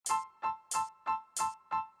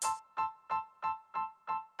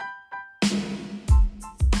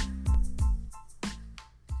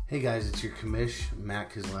Hey guys, it's your commish,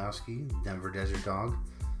 Matt Kozlowski, Denver Desert Dog.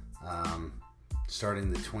 Starting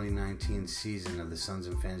the 2019 season of the Sons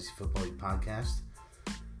of Fantasy Football League podcast.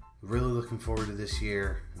 Really looking forward to this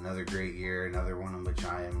year. Another great year, another one in which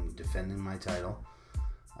I am defending my title.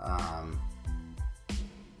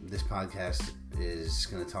 This podcast is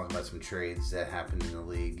going to talk about some trades that happened in the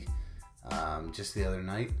league just the other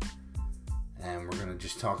night. And we're going to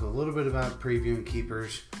just talk a little bit about previewing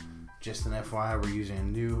keepers. Just an FYI, we're using a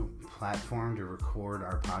new platform to record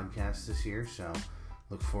our podcast this year, so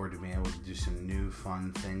look forward to being able to do some new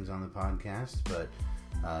fun things on the podcast. But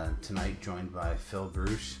tonight, joined by Phil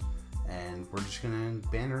Bruce, and we're just going to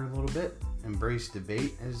banter a little bit, embrace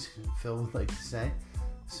debate, as Phil would like to say.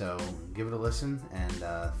 So give it a listen, and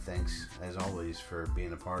thanks, as always, for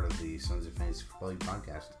being a part of the Sons of Fantasy Football League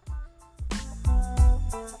podcast.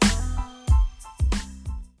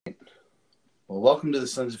 Well, welcome to the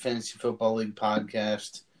Sons of Fantasy Football League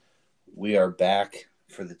podcast. We are back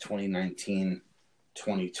for the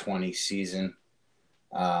 2019-2020 season.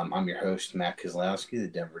 I'm your host, Matt Kozlowski, the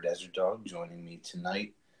Denver Desert Dog. Joining me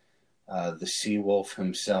tonight, the Sea Wolf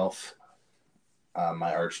himself,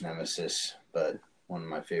 my arch nemesis, but one of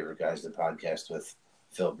my favorite guys to podcast with,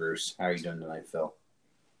 Phil Bruce. How are you doing tonight, Phil?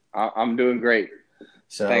 I'm doing great.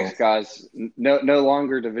 So, thanks, guys. No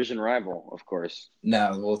longer division rival, of course.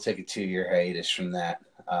 No, we'll take a 2-year hiatus from that.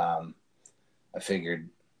 I figured,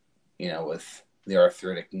 with the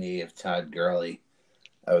arthritic knee of Todd Gurley,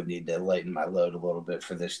 I would need to lighten my load a little bit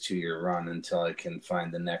for this 2-year run until I can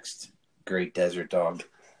find the next great desert dog.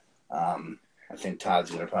 I think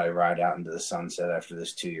Todd's going to probably ride out into the sunset after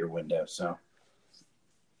this 2-year window. So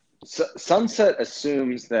Sunset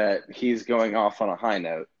assumes that he's going off on a high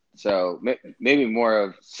note. So maybe more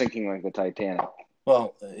of sinking like the Titanic.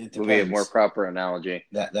 Well, it depends. Would be a more proper analogy.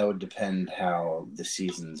 That would depend how the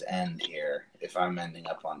seasons end here. If I'm ending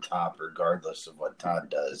up on top, regardless of what Todd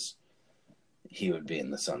does, he would be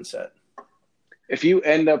in the sunset. If you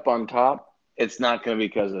end up on top, it's not going to be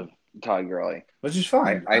because of Todd Gurley. Which is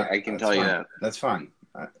fine. I can tell you that. That's fine.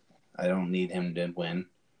 I don't need him to win.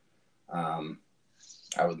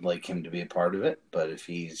 I would like him to be a part of it, but if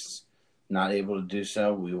he's not able to do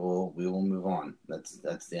so, we will move on. That's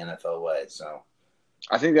the NFL way. So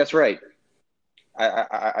I think that's right.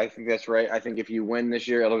 I think that's right. I think if you win this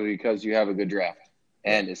year, it'll be because you have a good draft,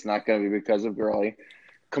 and it's not going to be because of Gurley.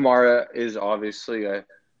 Kamara is obviously a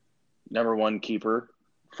number one keeper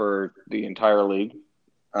for the entire league,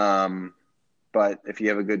 but if you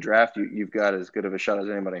have a good draft, you've got as good of a shot as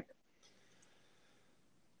anybody.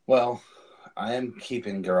 Well, I am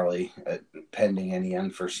keeping Gurley pending any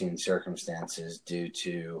unforeseen circumstances due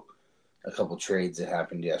to a couple trades that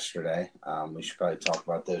happened yesterday. We should probably talk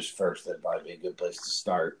about those first. That'd probably be a good place to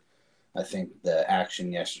start. I think the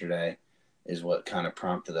action yesterday is what kind of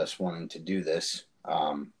prompted us wanting to do this.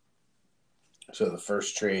 So the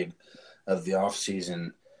first trade of the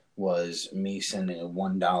offseason was me sending a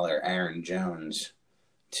 $1 Aaron Jones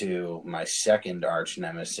to my second arch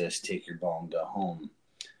nemesis, Take Your Ball and Go Home,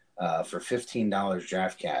 for $15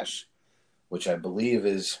 draft cash, which I believe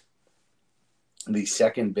is the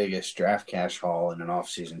second biggest draft cash haul in an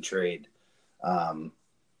offseason trade,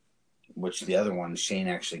 which the other one, Shane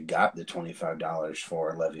actually got the $25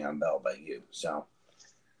 for Le'Veon Bell by you. So,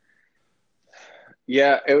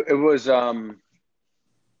 yeah, it was.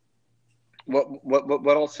 What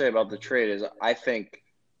I'll say about the trade is I think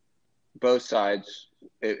both sides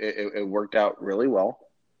it worked out really well.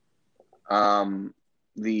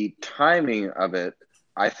 The timing of it,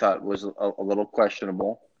 I thought, was a little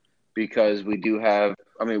questionable because we do have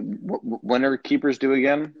 – I mean, when are keepers due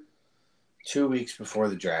again? 2 weeks before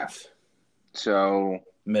the draft. So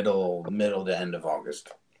 – Middle to end of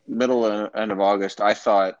August. Middle and end of August. I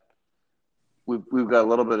thought we've got a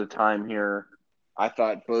little bit of time here. I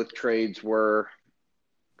thought both trades were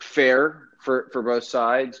fair for both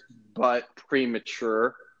sides, but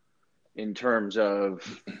premature in terms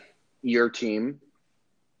of your team.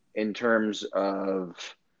 In terms of,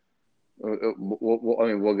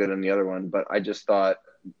 we'll get in the other one, but I just thought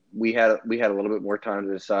we had a little bit more time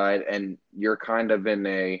to decide, and you're kind of in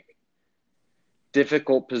a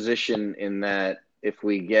difficult position in that if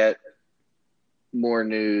we get more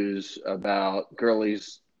news about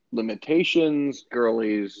Gurley's limitations,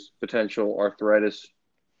 Gurley's potential arthritis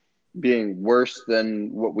being worse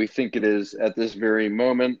than what we think it is at this very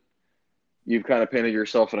moment, you've kind of painted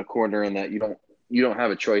yourself in a corner in that you don't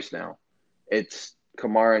have a choice now. It's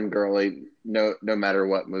Kamara and Gurley no matter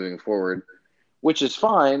what moving forward, which is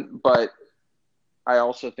fine, but I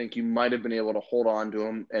also think you might have been able to hold on to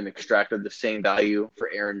him and extracted the same value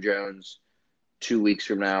for Aaron Jones 2 weeks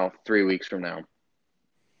from now, 3 weeks from now.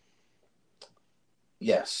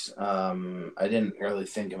 Yes. I didn't really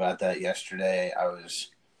think about that yesterday.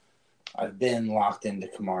 I've been locked into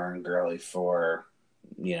Kamara and Gurley for,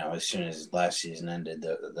 as soon as last season ended,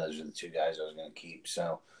 those are the two guys I was going to keep.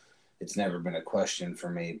 So it's never been a question for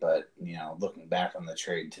me. But, looking back on the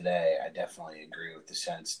trade today, I definitely agree with the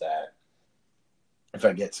sense that if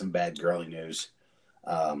I get some bad Gurley news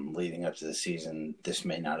leading up to the season, this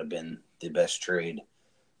may not have been the best trade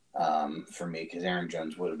for me because Aaron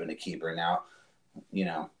Jones would have been a keeper. Now,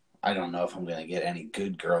 I don't know if I'm going to get any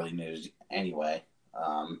good Gurley news anyway.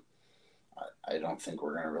 I don't think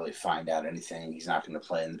we're going to really find out anything. He's not going to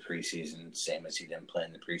play in the preseason, same as he didn't play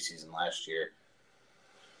in the preseason last year.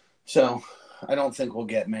 So I don't think we'll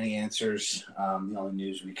get many answers. The only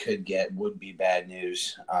news we could get would be bad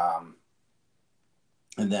news.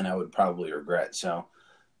 And then I would probably regret. So,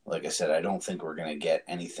 like I said, I don't think we're going to get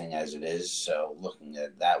anything as it is. So looking at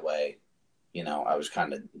it that way, I was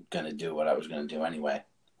kind of going to do what I was going to do anyway.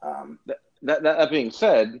 That being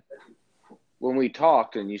said, when we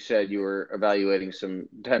talked and you said you were evaluating some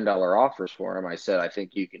 $10 offers for him, I said, I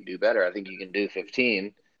think you can do better. I think you can do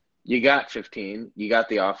 15. You got 15. You got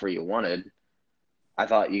the offer you wanted. I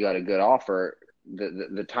thought you got a good offer.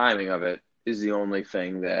 The timing of it is the only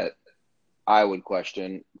thing that I would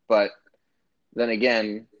question. But then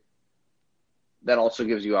again, that also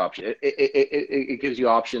gives you options. It gives you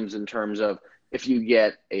options in terms of if you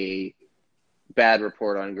get a bad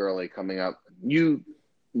report on Gurley coming up, you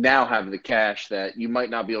now have the cash that you might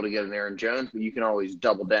not be able to get an Aaron Jones, but you can always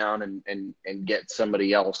double down and get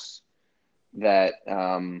somebody else that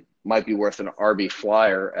might be worth an RB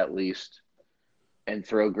flyer at least and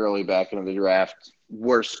throw Gurley back into the draft.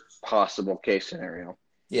 Worst possible case scenario.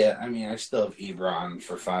 Yeah, I mean, I still have Ebron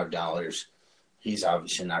for $5. He's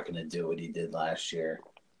obviously not going to do what he did last year,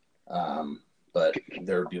 but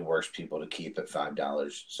there would be worse people to keep at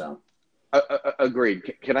 $5. So,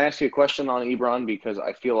 agreed. Can I ask you a question on Ebron? Because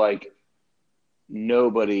I feel like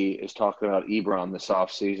nobody is talking about Ebron this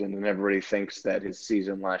offseason, and everybody thinks that his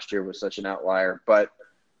season last year was such an outlier. But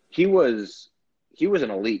he was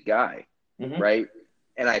an elite guy, right?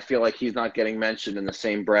 And I feel like he's not getting mentioned in the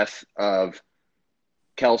same breath of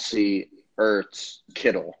Kelsey, Ertz,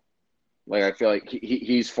 Kittle. Like I feel like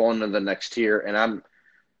he's fallen to the next tier, and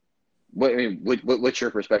what's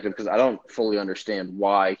your perspective? Because I don't fully understand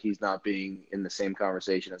why he's not being in the same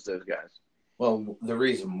conversation as those guys. Well, the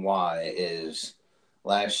reason why is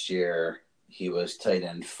last year he was tight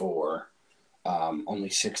end 4, only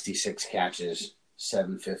 66 catches,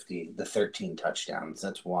 750, the 13 touchdowns.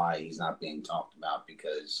 That's why he's not being talked about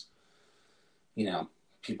because,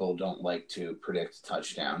 people don't like to predict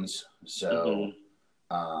touchdowns. So,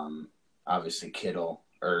 obviously Kittle,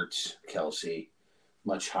 Ertz, Kelsey,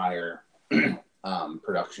 much higher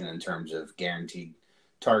production in terms of guaranteed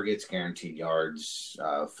targets, guaranteed yards,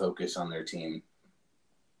 focus on their team.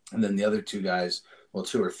 And then the other two guys, well,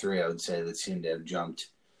 2 or 3, I would say, that seem to have jumped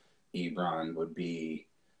Ebron would be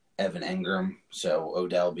Evan Engram. So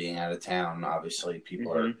Odell being out of town, obviously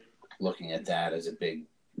people are looking at that as a big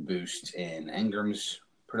boost in Engram's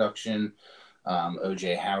production.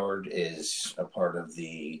 O.J. Howard is a part of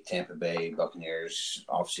the Tampa Bay Buccaneers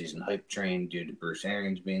offseason hype train due to Bruce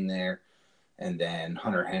Arians being there. And then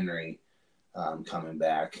Hunter Henry coming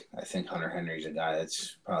back. I think Hunter Henry's a guy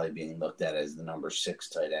that's probably being looked at as the number 6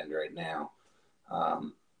 tight end right now.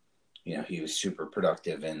 He was super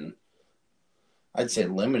productive in, I'd say,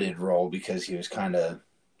 limited role because he was kind of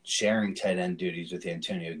sharing tight end duties with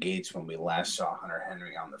Antonio Gates when we last saw Hunter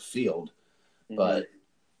Henry on the field. But,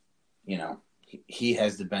 he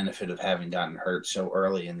has the benefit of having gotten hurt so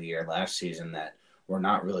early in the year last season that we're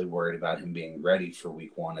not really worried about him being ready for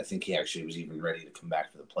week 1. I think he actually was even ready to come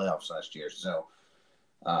back to the playoffs last year. So,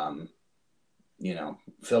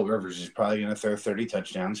 Phil Rivers is probably going to throw 30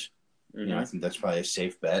 touchdowns. I think that's probably a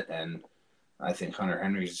safe bet. And I think Hunter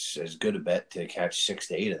Henry's as good a bet to catch 6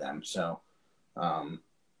 to 8 of them. So,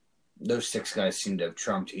 those 6 guys seem to have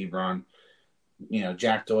trumped Ebron.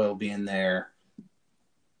 Jack Doyle being there.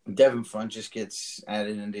 Devin Funchess gets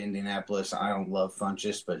added into Indianapolis. I don't love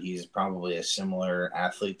Funchess, but he's probably a similar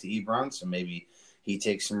athlete to Ebron, so maybe he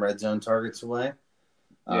takes some red zone targets away.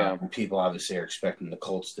 Yeah. People obviously are expecting the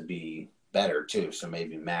Colts to be better, too, so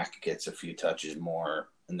maybe Mack gets a few touches more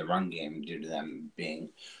in the run game due to them being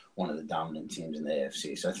one of the dominant teams in the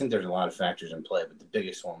AFC. So I think there's a lot of factors in play, but the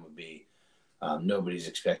biggest one would be nobody's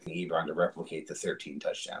expecting Ebron to replicate the 13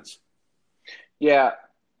 touchdowns. Yeah,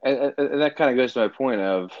 and that kind of goes to my point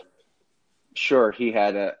of, sure, he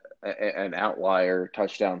had an outlier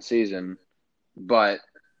touchdown season, but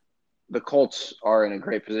the Colts are in a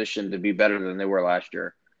great position to be better than they were last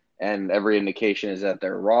year. and every indication is that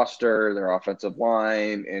their roster, their offensive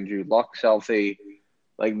line, Andrew Luck's healthy.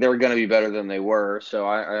 Like, they're going to be better than they were. So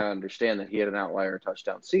I understand that he had an outlier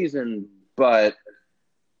touchdown season, but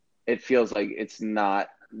it feels like it's not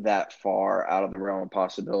that far out of the realm of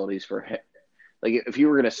possibilities for him. Like, if you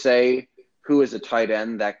were going to say who is a tight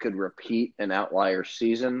end that could repeat an outlier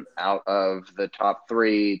season out of the top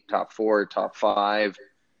 3, top 4, top 5,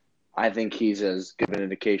 I think he's as good an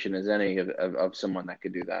indication as any of someone that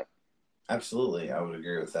could do that. Absolutely, I would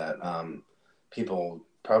agree with that. People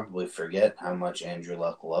probably forget how much Andrew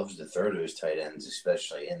Luck loves to throw to his tight ends,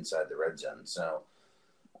 especially inside the red zone. So,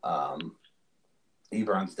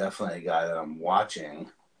 Ebron's definitely a guy that I'm watching.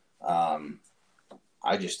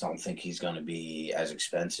 I just don't think he's going to be as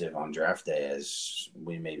expensive on draft day as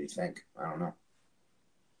we maybe think. I don't know.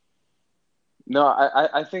 No,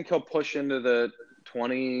 I think he'll push into the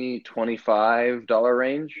 $20-$25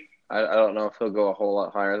 range. I don't know if he'll go a whole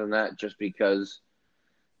lot higher than that, just because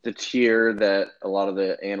the tier that a lot of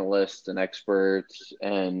the analysts and experts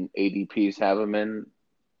and ADPs have him in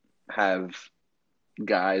have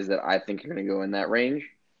guys that I think are going to go in that range.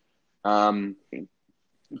 But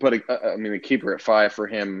I mean, a keeper at 5 for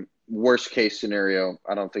him, worst case scenario,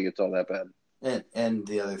 I don't think it's all that bad. And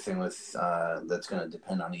the other thing with that's going to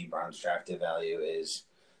depend on Ebron's drafted value is,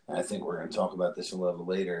 and I think we're going to talk about this a little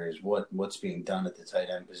later, is what's being done at the tight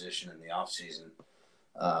end position in the offseason.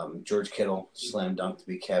 George Kittle, slam dunk to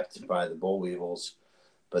be kept by the Boll Weevils,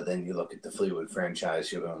 but then you look at the Fleetwood franchise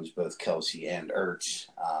who owns both Kelsey and Ertz.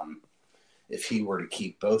 If he were to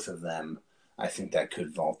keep both of them, I think that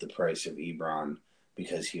could vault the price of Ebron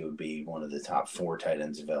because he would be one of the top 4 tight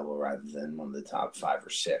ends available rather than one of the top 5 or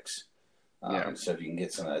 6. So if you can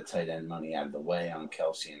get some of that tight end money out of the way on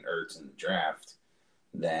Kelsey and Ertz in the draft,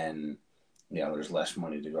 then there's less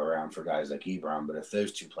money to go around for guys like Ebron. But if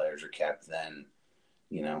those 2 players are kept, then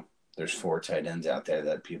there's 4 tight ends out there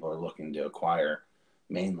that people are looking to acquire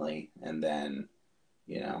mainly, and then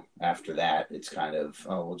after that it's kind of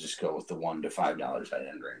we'll just go with the $1 to $5 tight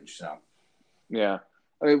end range. So yeah,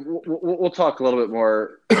 I mean we'll talk a little bit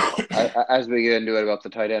more as we get into it about the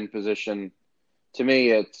tight end position. To me,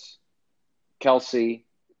 it's Kelsey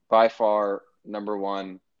by far number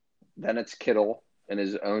 1. Then it's Kittle in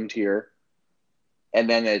his own tier, and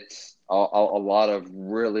then it's a lot of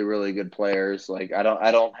really, really good players. Like I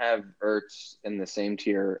don't have Ertz in the same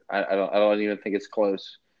tier. I don't even think it's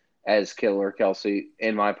close as Kittle or Kelsey.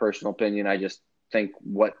 In my personal opinion, I just think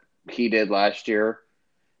what he did last year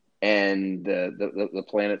and the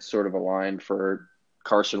planets sort of aligned for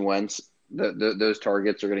Carson Wentz. Those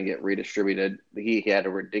targets are going to get redistributed. He had a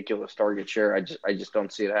ridiculous target share. I just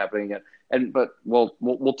don't see it happening yet. But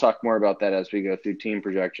we'll talk more about that as we go through team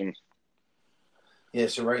projections. Yeah,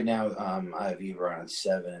 so right now I have Ebron at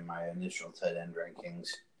 7 in my initial tight end rankings.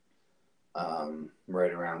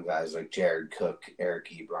 Right around guys like Jared Cook, Eric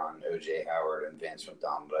Ebron, O.J. Howard, and Vance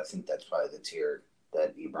McDonald. But I think that's probably the tier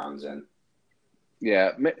that Ebron's in.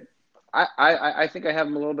 Yeah, I think I have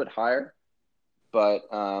him a little bit higher, but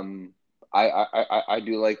I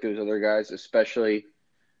do like those other guys, especially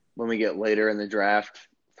when we get later in the draft,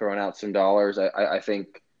 throwing out some dollars. I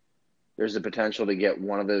think there's the potential to get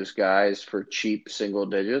one of those guys for cheap single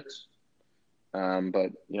digits.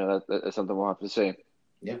 But that's something we'll have to see.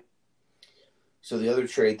 Yeah. So the other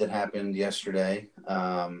trade that happened yesterday,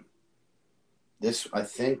 this I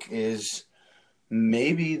think is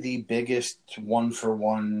maybe the biggest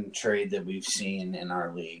 1-for-1 trade that we've seen in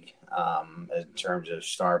our league in terms of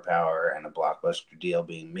star power and a blockbuster deal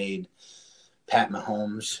being made. Pat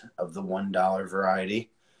Mahomes of the $1 variety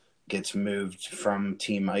gets moved from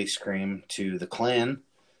Team Ice Cream to the Clan,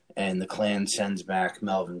 and the Clan sends back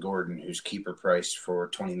Melvin Gordon, whose keeper price for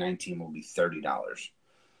 2019 will be $30.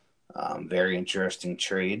 Very interesting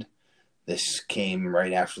trade. This came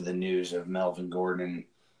right after the news of Melvin Gordon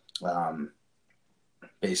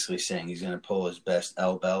basically saying he's going to pull his best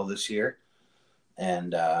L Bell this year,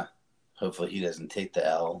 and hopefully he doesn't take the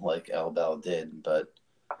L like L Bell did. But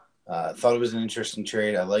I thought it was an interesting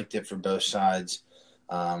trade. I liked it for both sides.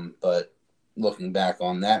 But looking back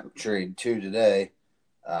on that trade too today,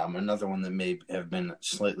 another one that may have been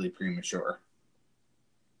slightly premature.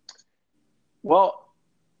 Well,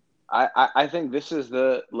 I think this is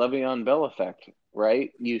the Le'Veon Bell effect,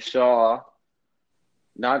 right? You saw,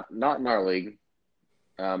 not in our league.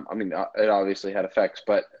 I mean, it obviously had effects,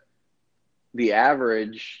 but the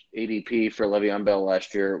average ADP for Le'Veon Bell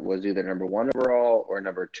last year was either number 1 overall or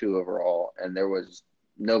number 2 overall, and there was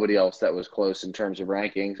nobody else that was close in terms of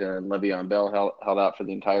rankings, and Le'Veon Bell held out for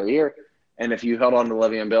the entire year. And if you held on to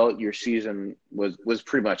Le'Veon Bell, your season was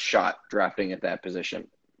pretty much shot drafting at that position.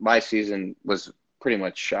 My season was pretty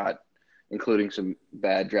much shot, including some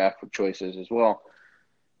bad draft choices as well.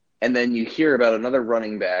 And then you hear about another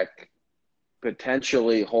running back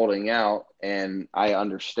potentially holding out, and I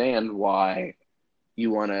understand why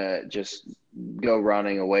you want to just go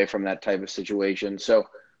running away from that type of situation. So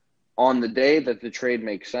on the day that the trade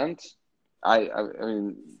makes sense, I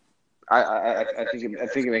mean, I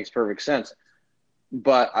think it makes perfect sense.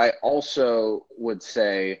 But I also would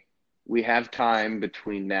say we have time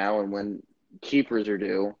between now and when keepers are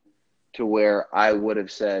due to where I would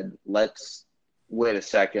have said, let's wait a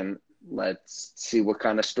second. Let's see what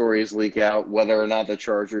kind of stories leak out, whether or not the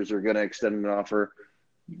Chargers are going to extend an offer.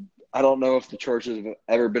 I don't know if the Chargers have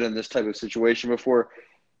ever been in this type of situation before.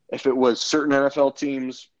 If it was certain NFL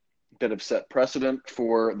teams that have set precedent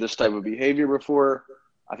for this type of behavior before,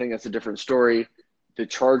 I think that's a different story. The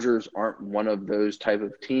Chargers aren't one of those type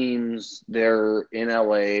of teams. They're in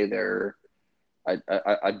LA. They're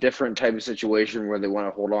a different type of situation where they want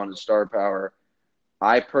to hold on to star power.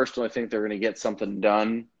 I personally think they're going to get something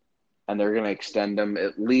done, and they're going to extend him,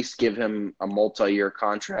 at least give him a multi-year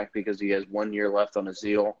contract because he has 1 year left on his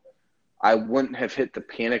deal. I wouldn't have hit the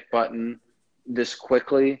panic button this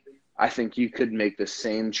quickly. I think you could make the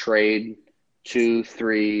same trade 2,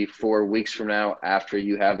 3, 4 weeks from now after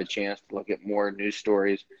you have a chance to look at more news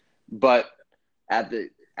stories. But at the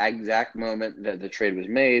exact moment that the trade was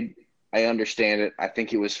made, I understand it. I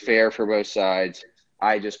think it was fair for both sides.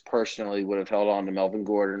 I just personally would have held on to Melvin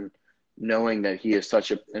Gordon, knowing that he is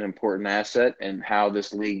such an important asset and how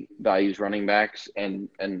this league values running backs, and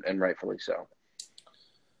rightfully so.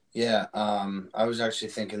 Yeah, I was actually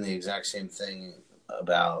thinking the exact same thing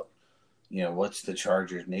about, what's the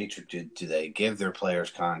Chargers' nature? Do they give their players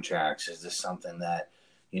contracts? Is this something that,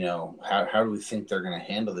 how do we think they're going to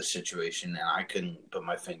handle the situation? And I couldn't put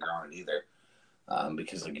my finger on it either,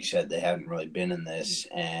 because, like you said, they haven't really been in this.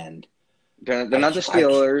 And they're not the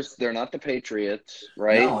Steelers. They're not the Patriots,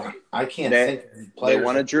 right? No, I can't think of players. They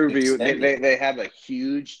want to Drew view. They have a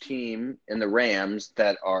huge team in the Rams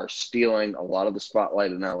that are stealing a lot of the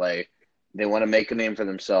spotlight in LA. They want to make a name for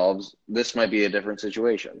themselves. This might be a different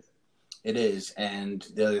situation. It is. And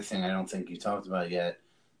the other thing I don't think you talked about yet,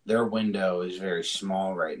 their window is very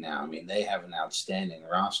small right now. I mean, they have an outstanding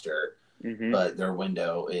roster, but their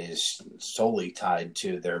window is solely tied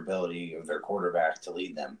to their ability of their quarterback to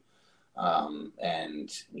lead them.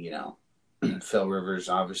 Phil Rivers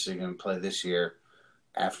obviously going to play this year.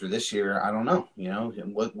 After this year, I don't know.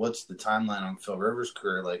 What's the timeline on Phil Rivers'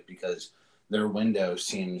 career like? Because their window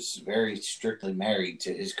seems very strictly married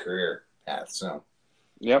to his career path. So,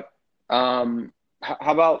 yep. How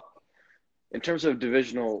about in terms of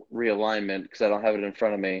divisional realignment? Because I don't have it in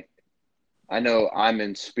front of me. I know I'm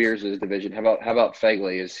in Spears' division. How about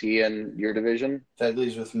Fegley? Is he in your division?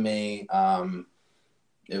 Fegley's with me.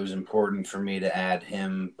 It was important for me to add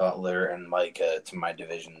him, Butler, and Micah to my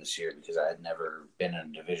division this year because I had never been in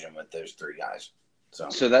a division with those three guys.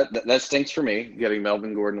 So that stinks for me, getting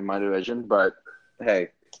Melvin Gordon in my division, but hey,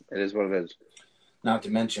 it is what it is. Not to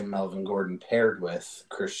mention Melvin Gordon paired with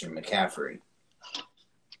Christian McCaffrey.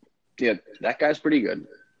 Yeah, that guy's pretty good.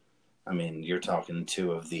 I mean, you're talking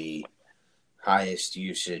two of the highest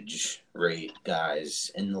usage rate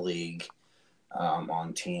guys in the league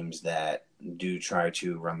on teams that do try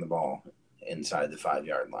to run the ball inside the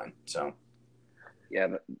 5-yard line. So, yeah,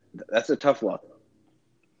 but that's a tough look.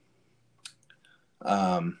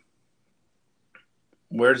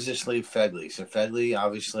 Where does this leave Fegley? So Fegley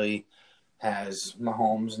obviously has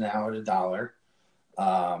Mahomes now at $1.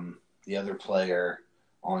 The other player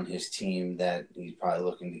on his team that he's probably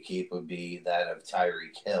looking to keep would be that of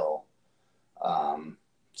Tyreek Hill.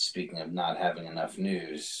 Speaking of not having enough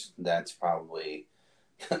news, that's probably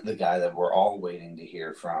the guy that we're all waiting to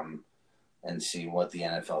hear from and see what the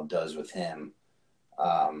NFL does with him.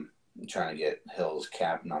 I'm trying to get Hill's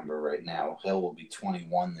cap number right now. Hill will be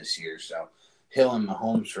 21 this year, so Hill and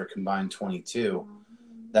Mahomes for combined 22.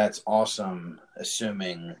 That's awesome,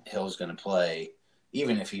 assuming Hill's going to play.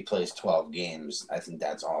 Even if he plays 12 games, I think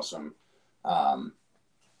that's awesome.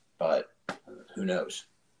 But who knows?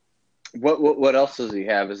 What else does he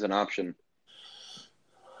have as an option?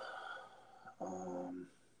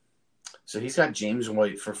 So he's got James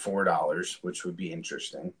White for $4, which would be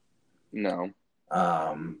interesting. No.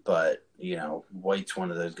 But, White's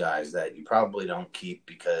one of those guys that you probably don't keep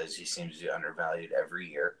because he seems to be undervalued every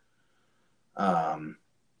year.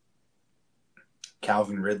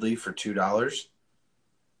 Calvin Ridley for $2.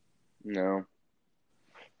 No.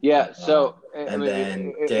 Yeah, so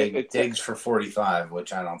Diggs for 45,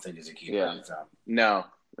 which I don't think is a keeper. Yeah. So. No,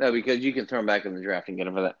 because you can throw him back in the draft and get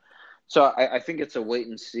him for that. So I think it's a wait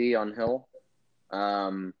and see on Hill.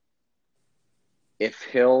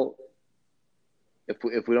 if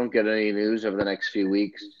we don't get any news over the next few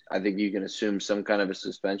weeks, I think you can assume some kind of a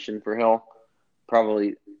suspension for Hill.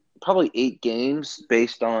 Probably 8 games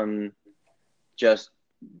based on just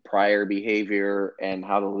prior behavior and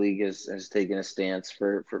how the league has taken a stance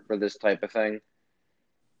for this type of thing.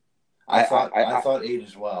 I thought 8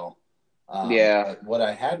 as well. Yeah. But what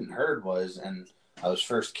I hadn't heard was, and I was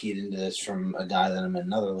first keyed into this from a guy that I'm in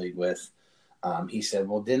another league with. He said,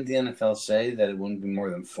 well, didn't the NFL say that it wouldn't be more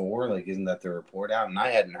than 4? Like, isn't that the report out? And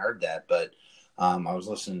I hadn't heard that, but I was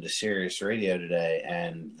listening to Sirius Radio today,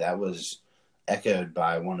 and that was echoed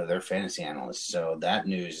by one of their fantasy analysts. So that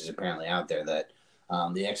news is apparently out there that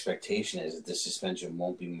the expectation is that the suspension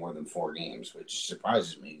won't be more than 4 games, which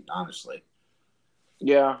surprises me, honestly.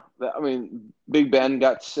 Yeah. I mean, Big Ben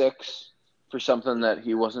got 6 for something that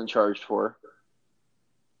he wasn't charged for.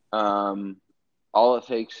 All it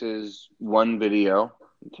takes is one video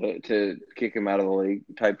to kick him out of the league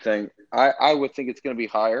type thing. I would think it's going to be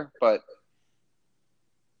higher, but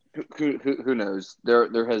who knows?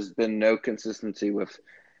 There has been no consistency with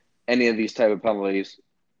any of these type of penalties.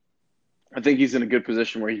 I think he's in a good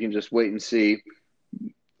position where he can just wait and see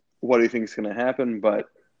what he thinks is going to happen, but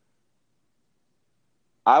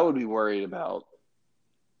I would be worried about.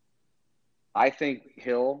 I think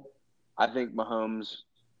Mahomes,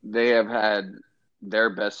 they have had their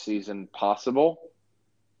best season possible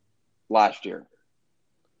last year.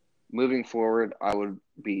 Moving forward, I would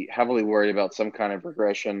be heavily worried about some kind of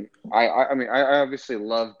regression. I mean, I obviously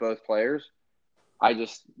love both players. I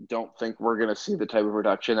just don't think we're going to see the type of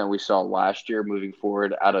production that we saw last year moving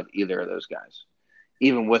forward out of either of those guys.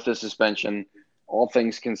 Even with the suspension, all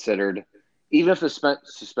things considered, even if the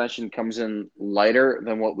suspension comes in lighter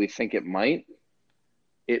than what we think it might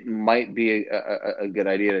be a good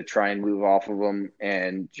idea to try and move off of them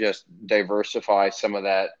and just diversify some of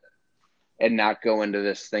that and not go into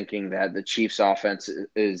this thinking that the Chiefs offense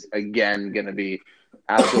is again going to be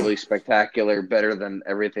absolutely spectacular, better than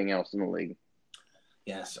everything else in the league.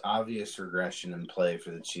 Yes, obvious regression in play for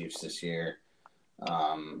the Chiefs this year.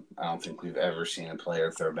 I don't think we've ever seen a player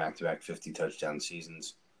throw back-to-back 50 touchdown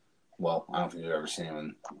seasons. Well, I don't think we've ever seen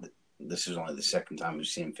him. This is only the second time we've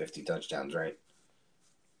seen 50 touchdowns, right?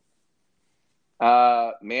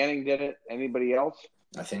 Manning did it. Anybody else?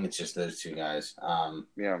 I think it's just those two guys.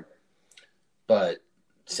 Yeah. But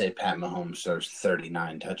say Pat Mahomes throws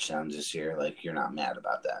 39 touchdowns this year, like, you're not mad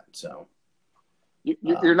about that. So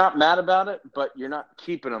you're not mad about it, but you're not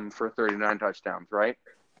keeping them for 39 touchdowns, right?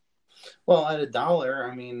 Well, at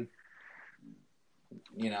 $1, I mean,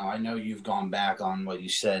 I know you've gone back on what you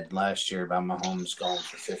said last year about Mahomes going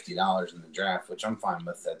for $50 in the draft, which I'm fine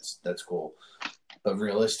with. That's cool. But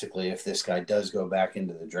realistically, if this guy does go back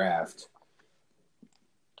into the draft,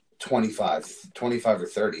 25 or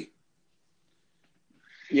 30.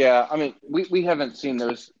 Yeah, I mean, we haven't seen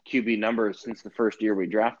those QB numbers since the first year we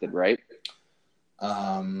drafted, right?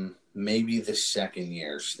 Maybe the second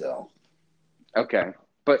year still. Okay,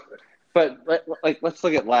 but let's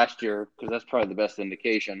look at last year because that's probably the best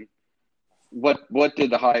indication. What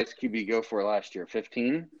did the highest QB go for last year?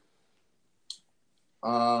 15?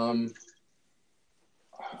 I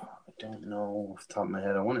don't know off the top of my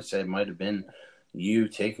head. I want to say it might have been you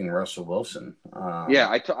taking Russell Wilson. Yeah,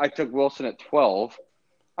 I took Wilson at 12.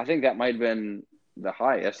 I think that might have been the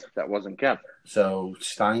highest that wasn't kept. So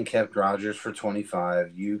Stein kept Rodgers for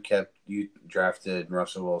 25. You drafted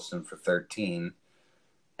Russell Wilson for 13.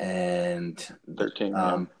 And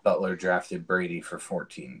 13. Butler drafted Brady for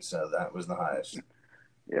 14. So that was the highest.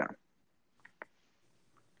 Yeah.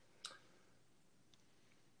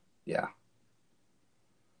 Yeah.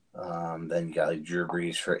 Then you got like Drew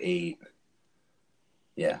Brees for 8.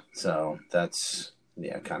 Yeah, so that's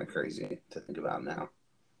kind of crazy to think about now.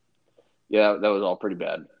 Yeah, that was all pretty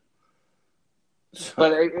bad. So,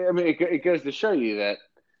 but I mean, it goes to show you that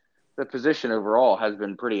the position overall has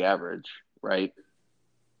been pretty average, right?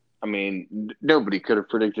 I mean, nobody could have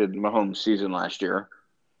predicted Mahomes' season last year.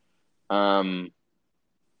 And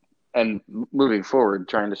moving forward,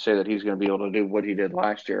 trying to say that he's going to be able to do what he did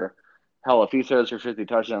last year. Hell, if he throws for 50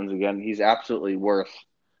 touchdowns again, he's absolutely worth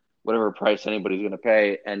whatever price anybody's going to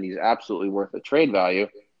pay, and he's absolutely worth the trade value.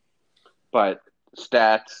 But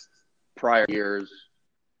stats, prior years,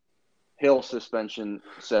 Hill suspension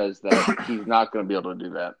says that he's not going to be able to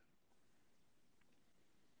do that.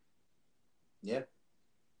 Yeah.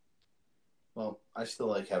 Well, I still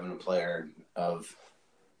like having a player of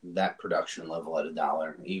that production level at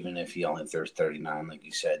 $1, even if he only throws 39. Like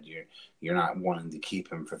you said, you're not wanting to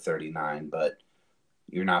keep him for 39, but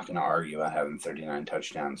you're not going to argue about having 39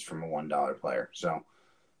 touchdowns from a $1 player. So,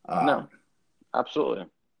 no, absolutely.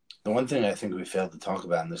 The one thing I think we failed to talk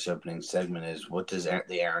about in this opening segment is what does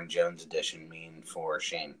the Aaron Jones edition mean for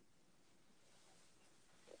Shane?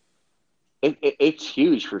 It's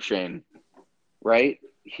huge for Shane, right?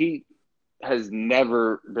 He has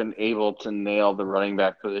never been able to nail the running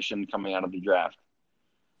back position coming out of the draft.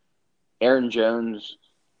 Aaron Jones,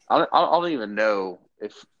 I don't even know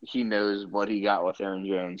if he knows what he got with Aaron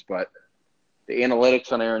Jones, but the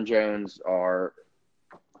analytics on Aaron Jones are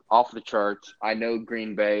off the charts. I know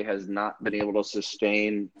Green Bay has not been able to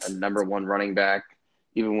sustain a number one running back.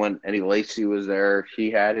 Even when Eddie Lacy was there, he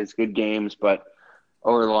had his good games, but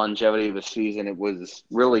over the longevity of the season, it was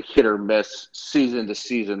really hit or miss season to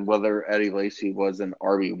season whether Eddie Lacy was an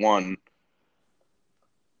RB1.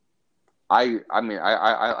 I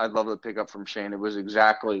love the pickup from Shane. It was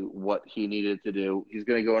exactly what he needed to do. He's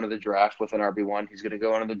going to go into the draft with an RB1. He's going to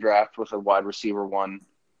go into the draft with a wide receiver 1.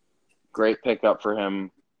 Great pickup for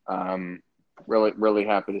him. Really, really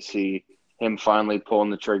happy to see him finally pulling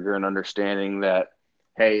the trigger and understanding that,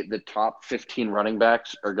 hey, the top 15 running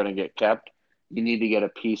backs are going to get kept. You need to get a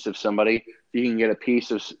piece of somebody. If you can get a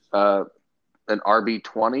piece of an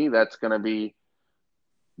RB20, that's going to be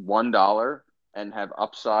 $1 and have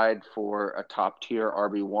upside for a top-tier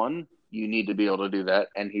RB1. You need to be able to do that,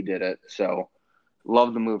 and he did it. So,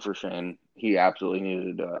 love the move for Shane. He absolutely needed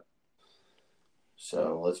to do it.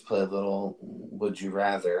 So let's play a little Would You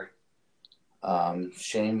Rather.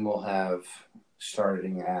 Shane will have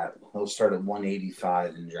he'll start at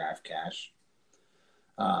 185 in draft cash.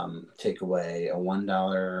 Take away a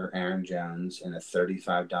 $1 Aaron Jones and a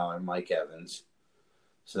 $35 Mike Evans.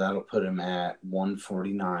 So that'll put him at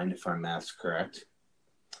 149 if our math's correct.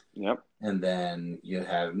 Yep. And then you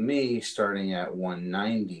have me starting at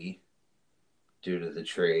 190 due to the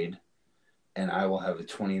trade. And I will have a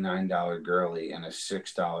 $29 Gurley and a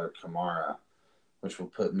 $6 Kamara, which will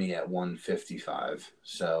put me at 155.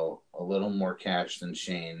 So a little more cash than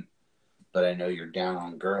Shane, but I know you're down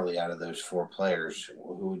on Gurley out of those 4 players.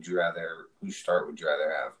 Whose start would you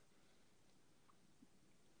rather have?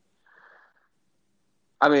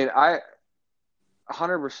 I mean,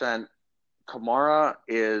 100% Kamara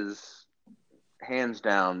is hands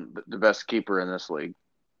down the best keeper in this league.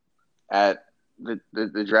 At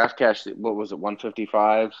the draft cash, what was it,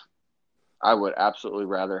 155? I would absolutely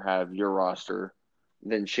rather have your roster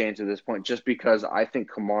than Shane's at this point, just because I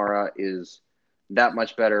think Kamara is that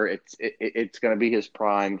much better. It's going to be his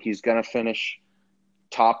prime. He's going to finish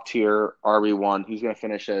top tier RB1. He's going to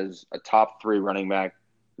finish as a top 3 running back.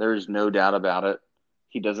 There's no doubt about it.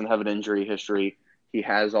 He doesn't have an injury history. He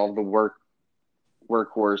has all the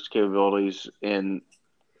workhorse capabilities in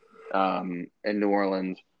New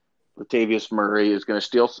Orleans. Latavius Murray is going to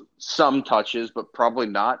steal some touches, but probably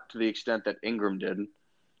not to the extent that Ingram did.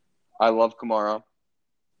 I love Kamara.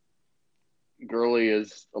 Gurley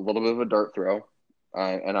is a little bit of a dart throw,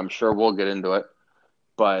 and I'm sure we'll get into it.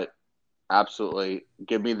 But absolutely,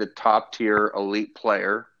 give me the top-tier elite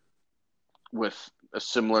player with a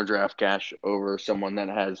similar draft cash over someone that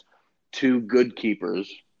has 2 good keepers.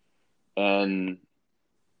 And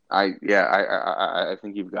I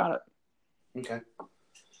think you've got it. Okay.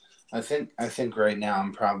 I think right now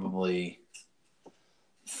I'm probably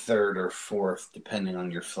 3rd or 4th, depending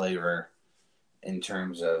on your flavor, in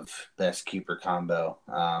terms of best keeper combo.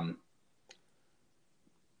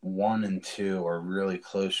 1 and 2 are really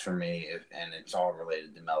close for me, and it's all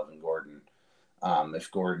related to Melvin Gordon. If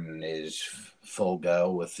Gordon is full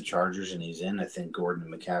go with the Chargers and he's in, I think Gordon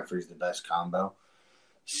and McCaffrey is the best combo.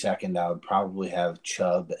 2nd, I would probably have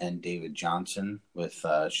Chubb and David Johnson with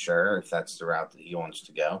Scher, if that's the route that he wants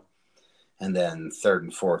to go. And then 3rd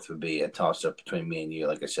and 4th would be a toss-up between me and you,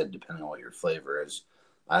 like I said, depending on what your flavor is.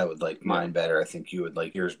 I would like mine better. I think you would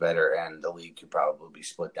like yours better, and the league could probably be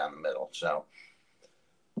split down the middle. So,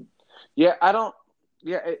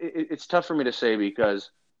 it's tough for me to say because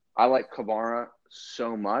I like Kamara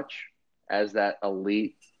so much as that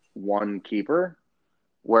elite 1 keeper,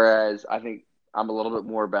 whereas I think I'm a little bit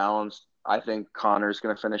more balanced. I think Connor's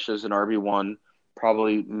going to finish as an RB1,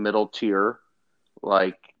 probably middle tier,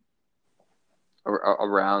 like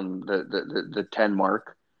around the 10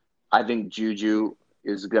 mark. I think Juju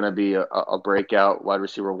is going to be a breakout wide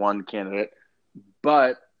receiver 1 candidate,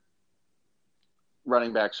 but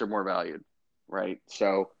running backs are more valued, right?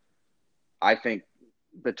 So I think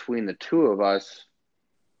between the 2 of us,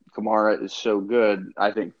 Kamara is so good. I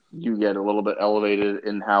think you get a little bit elevated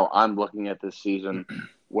in how I'm looking at this season,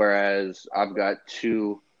 whereas I've got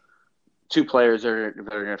two players that are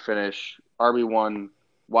going to finish RB1,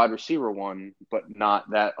 wide receiver 1, but not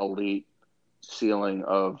that elite ceiling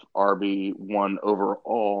of RB1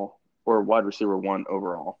 overall or wide receiver 1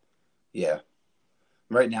 overall. Yeah.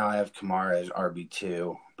 Right now I have Kamara as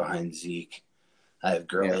RB2 behind Zeke. I have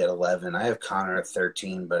Gurley Yeah. at 11. I have Connor at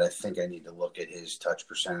 13, but I think I need to look at his touch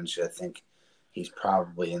percentage. I think he's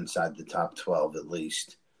probably inside the top 12 at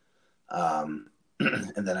least. And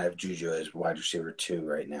then I have Juju as wide receiver 2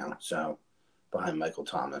 right now, so behind Michael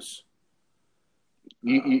Thomas.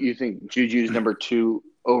 You think Juju's number 2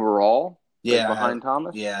 overall? Yeah, behind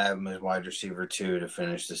Thomas? Yeah, I have him as wide receiver 2 to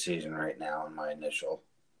finish the season right now in my initial.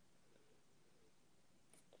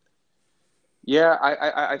 Yeah,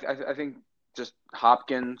 I think just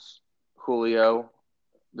Hopkins, Julio,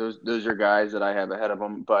 those are guys that I have ahead of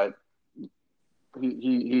him, but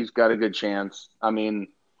he's got a good chance. I mean,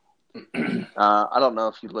 I don't know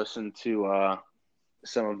if you listened to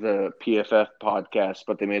some of the PFF podcasts,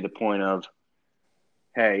 but they made the point of,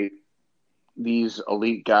 hey, these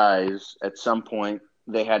elite guys at some point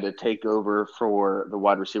they had to take over for the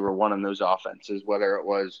wide receiver 1 in those offenses, whether it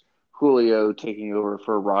was Julio taking over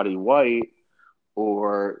for Roddy White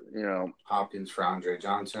or, Hopkins for Andre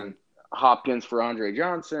Johnson.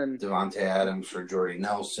 Devontae Adams for Jordy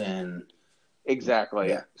Nelson. Exactly.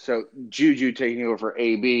 Yeah. So Juju taking over for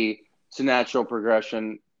AB, it's a natural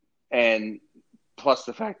progression. And plus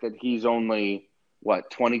the fact that he's only,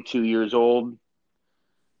 22 years old.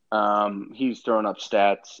 He's thrown up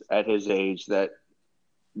stats at his age that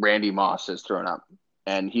Randy Moss has thrown up.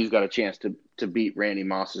 And he's got a chance to beat Randy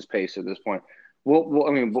Moss's pace at this point.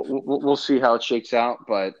 We'll see how it shakes out,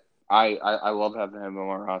 but I love having him on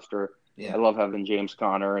our roster. Yeah. I love having James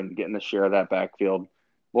Conner and getting the share of that backfield.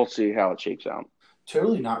 We'll see how it shakes out.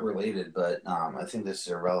 Totally not related, but I think this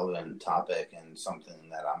is a relevant topic and something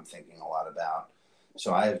that I'm thinking a lot about.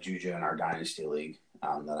 So I have Juju in our Dynasty League that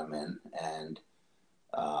I'm in, and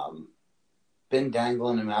been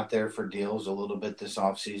dangling him out there for deals a little bit this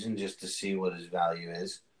offseason just to see what his value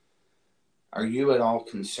is. Are you at all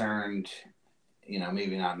concerned,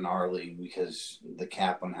 maybe not in our league because the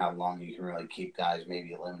cap on how long you can really keep guys may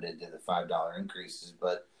be limited to the $5 increases,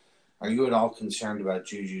 but are you at all concerned about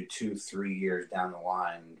Juju 2-3 years down the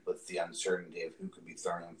line with the uncertainty of who could be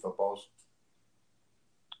throwing him footballs?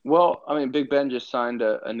 Well, Big Ben just signed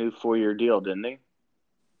a new 4-year deal, didn't he?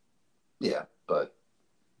 Yeah, but...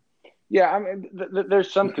 Yeah,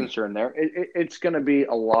 there's some concern there. It's going to be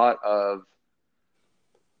a lot of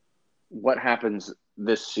what happens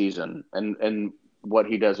this season and what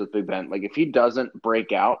he does with Big Ben. Like, if he doesn't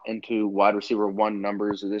break out into wide receiver 1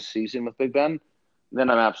 numbers this season with Big Ben, then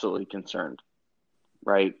I'm absolutely concerned,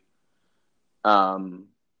 right? And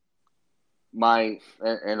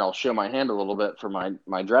I'll show my hand a little bit for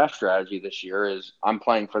my draft strategy this year is I'm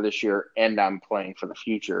playing for this year and I'm playing for the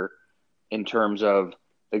future in terms of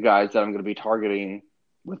the guys that I'm going to be targeting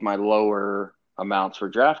with my lower amounts for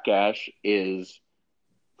draft cash is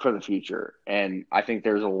for the future. And I think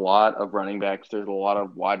there's a lot of running backs, there's a lot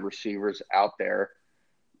of wide receivers out there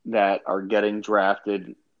that are getting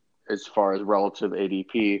drafted as far as relative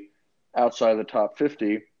ADP outside of the top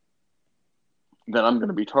 50 that I'm going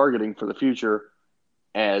to be targeting for the future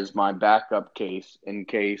as my backup case in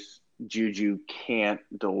case Juju can't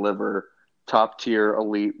deliver top-tier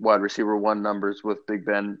elite wide receiver 1 numbers with Big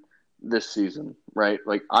Ben this season, right?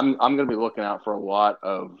 Like I'm going to be looking out for a lot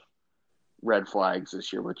of red flags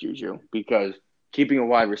this year with Juju because keeping a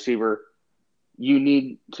wide receiver, you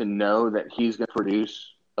need to know that he's going to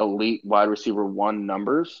produce elite wide receiver 1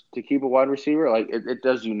 numbers to keep a wide receiver. Like it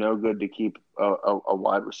does you no good to keep a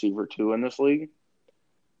wide receiver 2 in this league.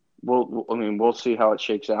 We'll see how it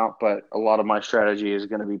shakes out, but a lot of my strategy is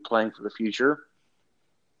going to be playing for the future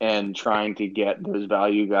and trying to get those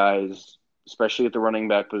value guys, especially at the running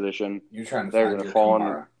back position. You're trying to find your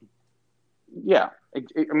Kamara. Yeah,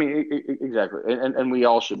 exactly. And we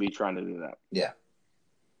all should be trying to do that. Yeah.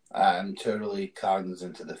 I'm totally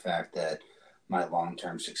cognizant of the fact that my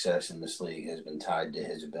long-term success in this league has been tied to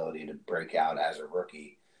his ability to break out as a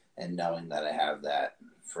rookie and knowing that I have that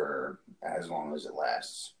for as long as it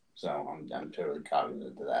lasts. So I'm totally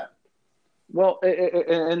cognizant of that. Well,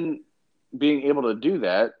 and being able to do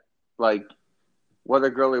that, like whether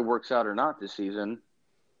Gurley works out or not this season,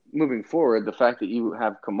 moving forward, the fact that you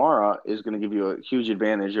have Kamara is going to give you a huge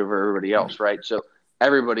advantage over everybody else, right? So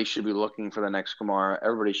everybody should be looking for the next Kamara.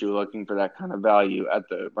 Everybody should be looking for that kind of value at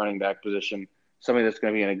the running back position, somebody that's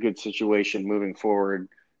going to be in a good situation moving forward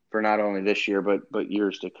for not only this year but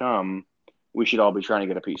years to come. We should all be trying to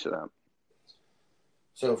get a piece of that.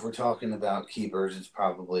 So if we're talking about keepers, it's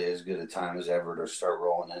probably as good a time as ever to start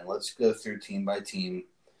rolling in. Let's go through team by team.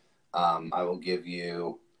 I will give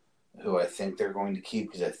you who I think they're going to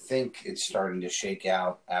keep because I think it's starting to shake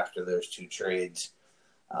out after those 2 trades.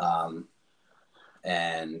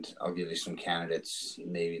 And I'll give you some candidates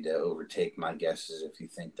maybe to overtake my guesses if you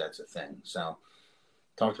think that's a thing. So,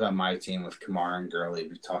 talked about my team with Kamara and Gurley.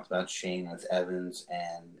 We talked about Shane with Evans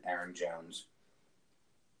and Aaron Jones.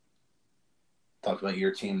 Talked about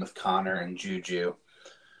your team with Connor and Juju.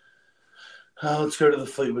 Let's go to the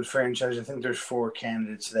Fleetwood franchise. I think there's 4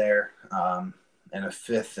 candidates there, and a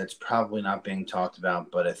 5th that's probably not being talked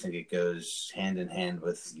about, but I think it goes hand in hand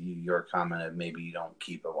with your comment of maybe you don't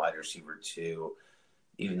keep a wide receiver 2,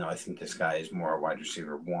 even though I think this guy is more a wide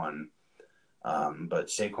receiver 1. But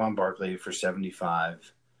Saquon Barkley for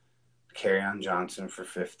 75, Kerryon Johnson for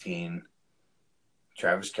 15,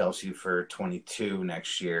 Travis Kelce for 22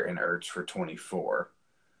 next year, and Ertz for 24.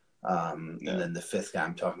 And then the 5th guy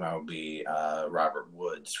I'm talking about will be Robert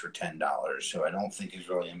Woods for $10. So I don't think he's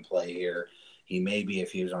really in play here. He may be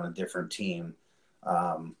if he was on a different team.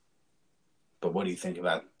 But what do you think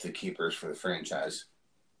about the keepers for the franchise?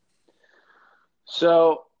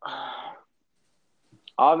 So,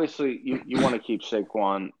 obviously, you want to keep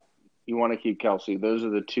Saquon. You want to keep Kelce. Those are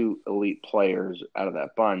the 2 elite players out of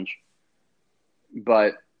that bunch.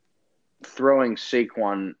 But throwing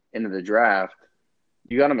Saquon into the draft,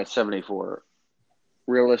 you got him at 74.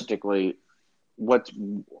 Realistically, what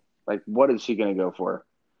is he going to go for?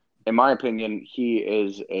 In my opinion, he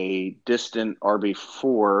is a distant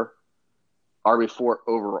RB4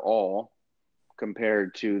 overall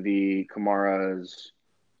compared to the Kamaras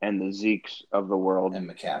and the Zekes of the world. And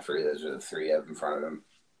McCaffrey, those are the 3 up in front of him.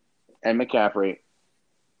 And McCaffrey.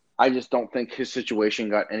 I just don't think his situation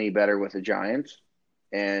got any better with the Giants.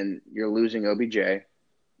 And you're losing OBJ,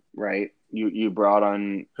 right? You brought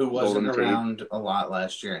on who wasn't around a lot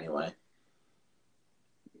last year anyway.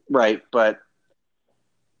 Right, but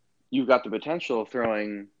you've got the potential of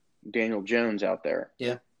throwing Daniel Jones out there.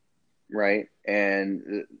 Yeah. Right?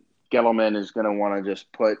 And Gettleman is going to want to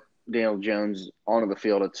just put Daniel Jones onto the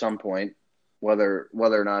field at some point, whether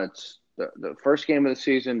or not it's the first game of the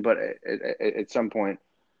season, but at some point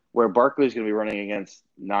where Barkley's going to be running against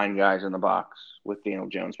 9 guys in the box with Daniel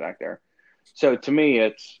Jones back there. So to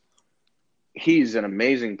me, he's an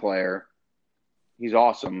amazing player. He's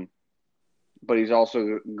awesome, but he's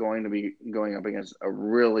also going to be going up against a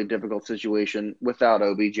really difficult situation without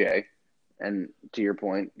OBJ. And to your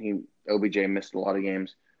point, OBJ missed a lot of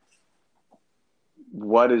games.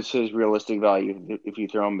 What is his realistic value if you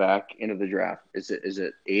throw him back into the draft? Is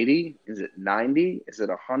it 80? Is it 90? Is it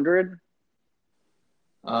 100?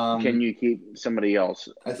 Can you keep somebody else?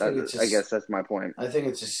 I guess that's my point. I think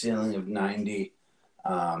it's a ceiling of 90.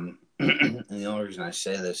 And the only reason I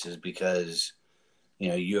say this is because,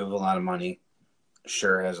 you have a lot of money.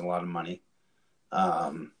 Sure has a lot of money.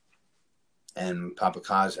 And Papa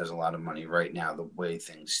Kaz has a lot of money right now, the way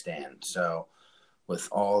things stand. So with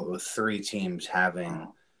 3 teams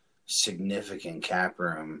having significant cap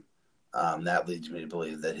room, that leads me to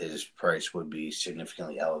believe that his price would be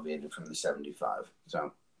significantly elevated from the 75.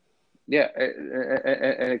 So, yeah,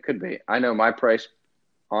 and it could be. I know my price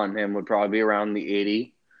on him would probably be around the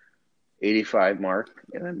 80, 85 mark,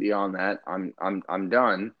 and then beyond that, I'm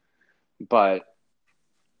done. But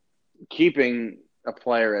keeping a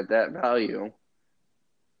player at that value,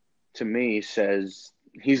 to me, says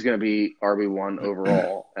he's going to be RB1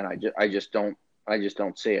 overall, and I just don't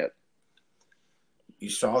see it. You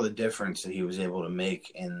saw the difference that he was able to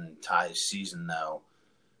make in Ty's season, though,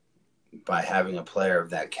 by having a player of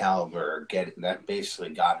that caliber. That basically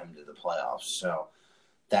got him to the playoffs. So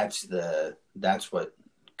that's what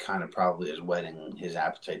kind of probably is whetting his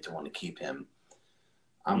appetite to want to keep him.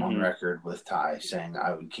 I'm on record with Ty saying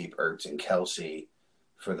I would keep Ertz and Kelce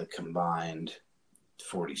for the combined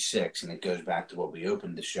 46, and it goes back to what we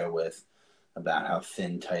opened the show with about how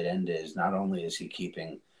thin tight end is. Not only is he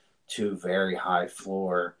keeping 2 very high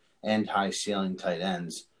floor and high ceiling tight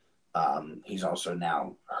ends, he's also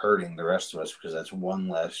now hurting the rest of us because that's 1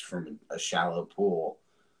 less from a shallow pool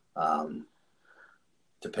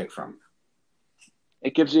to pick from.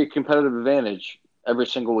 It gives you a competitive advantage every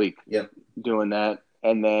single week. Yep. Doing that.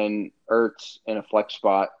 And then Ertz in a flex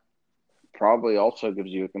spot probably also gives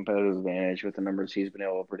you a competitive advantage with the numbers he's been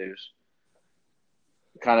able to produce.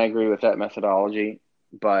 Kind of agree with that methodology,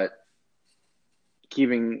 but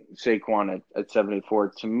keeping Saquon at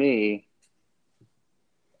 74, to me,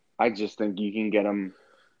 I just think you can get him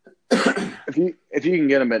if you can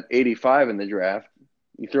get him at 85 in the draft,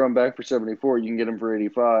 you throw him back for 74, you can get him for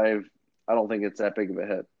 85. I don't think it's that big of a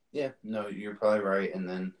hit. Yeah, no, you're probably right. And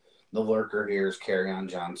then the lurker here is Kerryon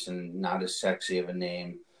Johnson, not as sexy of a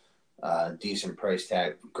name. Decent price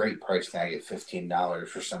tag, great price tag at $15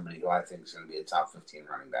 for somebody who I think is going to be a top 15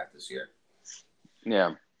 running back this year.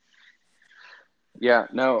 Yeah. Yeah,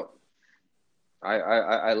 no.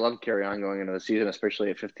 I love carry on going into the season, especially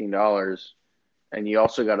at $15. And you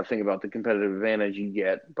also got to think about the competitive advantage you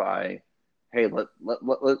get by, hey,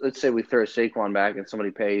 let's say we throw Saquon back and somebody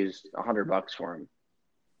pays $100 for him.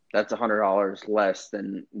 That's $100 less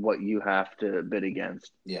than what you have to bid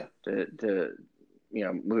against. Yeah. To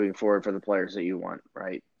moving forward for the players that you want,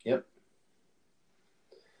 right? Yep.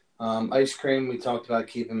 Ice cream. We talked about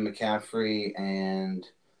keeping McCaffrey and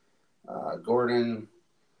Gordon.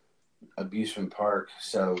 Abusement Park.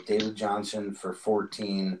 So David Johnson for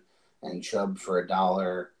 14 and Chubb for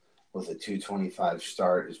 $1 with a 225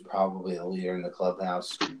 start is probably the leader in the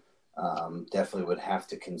clubhouse. Definitely would have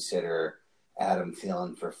to consider Adam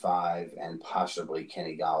Thielen for 5 and possibly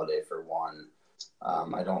Kenny Golladay for 1.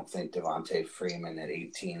 I don't think Devontae Freeman at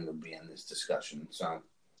 18 would be in this discussion. So,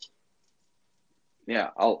 yeah,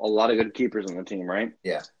 a lot of good keepers on the team, right?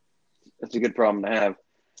 Yeah, that's a good problem to have.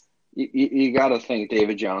 You got to think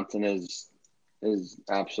David Johnson is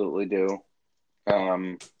absolutely due.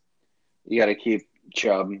 You got to keep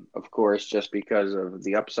Chubb, of course, just because of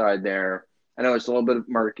the upside there. I know it's a little bit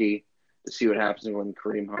murky to see what happens when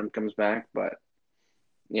Kareem Hunt comes back, but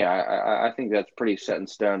yeah, I think that's pretty set in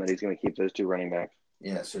stone that he's going to keep those two running backs.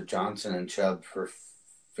 Yeah, so Johnson and Chubb for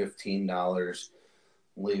 $15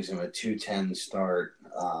 leaves him a 210 start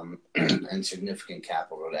and significant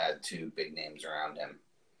capital to add to big names around him.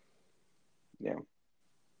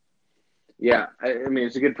 Yeah, I mean,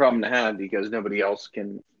 it's a good problem to have because nobody else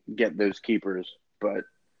can get those keepers, but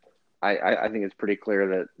I think it's pretty clear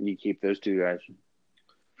that you keep those two guys.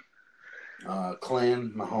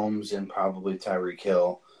 Clan, Mahomes, and probably Tyreek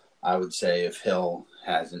Hill. I would say if Hill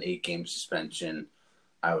has an 8-game suspension,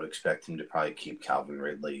 I would expect him to probably keep Calvin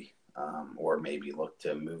Ridley or maybe look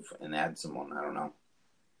to move and add someone. I don't know.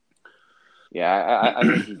 Yeah, I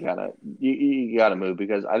think you gotta move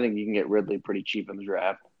because I think you can get Ridley pretty cheap in the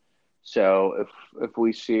draft. So if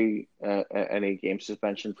we see an 8-game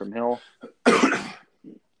suspension from Hill,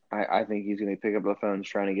 I think he's going to pick up the phone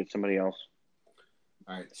trying to get somebody else.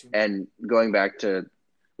 All right. And going back to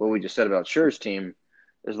what we just said about Scher's team,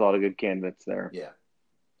 there's a lot of good candidates there. Yeah.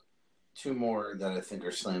 2 more that I think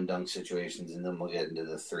are slam dunk situations, and then we'll get into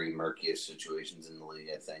the 3 murkiest situations in the league,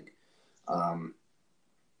 I think.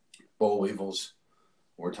 Boll Weevils,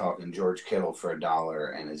 we're talking George Kittle for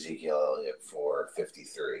 $1 and Ezekiel Elliott for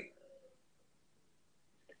 53.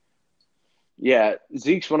 Yeah,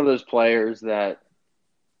 Zeke's one of those players that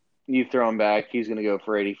you throw him back, he's going to go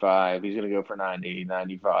for 85. He's going to go for 90,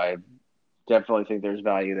 95. Definitely think there's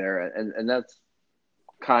value there. And that's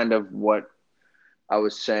kind of what I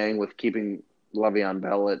was saying with keeping Le'Veon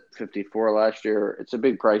Bell at 54 last year. It's a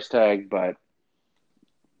big price tag, but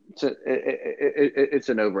it's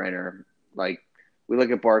a no-brainer. Like, we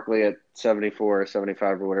look at Barkley at 74 or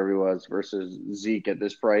 75 or whatever he was versus Zeke at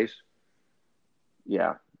this price.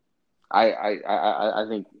 Yeah. I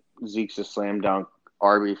think Zeke's a slam dunk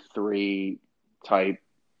RB3 type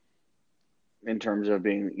in terms of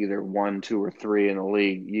being either 1, 2, or 3 in the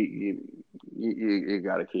league. You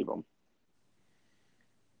got to keep him.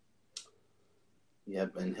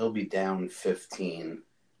 Yep, and he'll be down 15.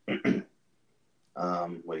 He'll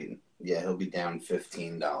be down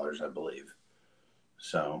 $15, I believe.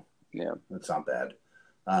 So yeah, that's not bad.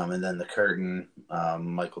 And then the curtain,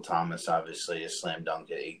 Michael Thomas, obviously a slam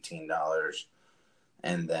dunk at $18.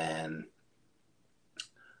 And then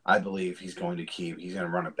I believe he's going to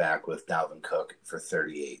run it back with Dalvin Cook for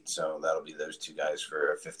 38. So that'll be those 2 guys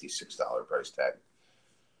for a $56 price tag.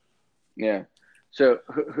 Yeah. So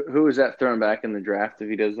who is that throwing back in the draft if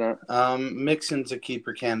he does that? Mixon's a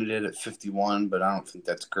keeper candidate at 51, but I don't think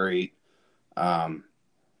that's great.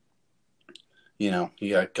 You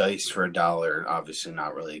got Geis for $1, obviously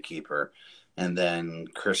not really a keeper. And then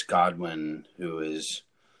Chris Godwin, who is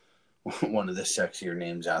one of the sexier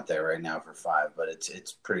names out there right now for 5, but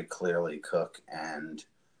it's pretty clearly Cook and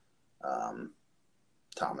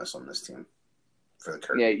Thomas on this team for the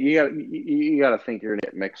curtain. Yeah, you got to think you're going to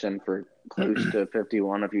get Mixon for close to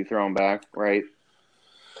 51 if you throw him back, right?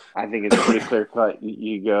 I think it's pretty clear cut.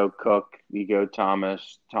 You go Cook, you go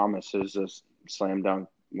Thomas. Thomas is a slam dunk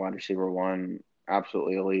wide receiver 1,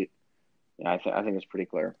 absolutely elite. Yeah, I think it's pretty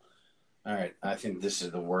clear. All right, I think this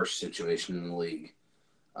is the worst situation in the league.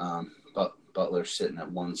 Butler's sitting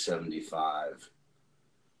at 175,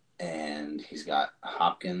 and he's got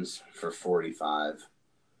Hopkins for 45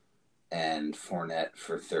 and Fournette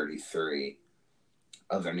for 33.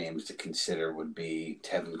 Other names to consider would be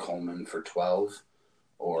Tevin Coleman for 12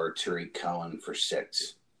 or Tariq Cohen for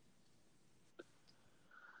 6.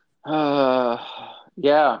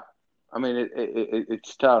 Yeah. I mean,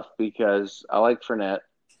 it's tough because I like Fournette,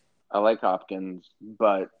 I like Hopkins,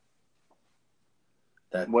 but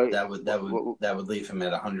That What, that would that would what that would leave him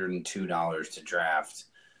at $102 to draft,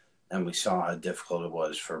 and we saw how difficult it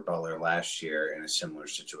was for Butler last year in a similar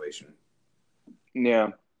situation. yeah.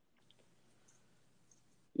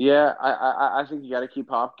 Yeah, I think you got to keep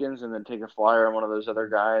Hopkins and then take a flyer on one of those other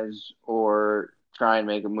guys, or try and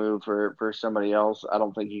make a move for somebody else. I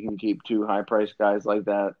don't think you can keep two high priced guys like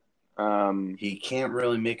that. He can't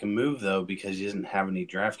really make a move though because he doesn't have any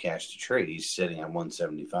draft cash to trade. He's sitting at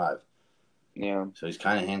 175, Yeah, so he's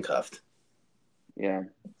kind of handcuffed. yeah,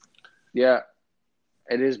 yeah.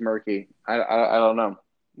 It is murky. I don't know.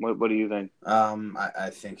 What do you think? I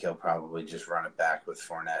think he'll probably just run it back with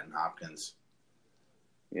Fournette and Hopkins,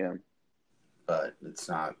 Yeah, but it's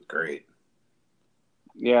not great.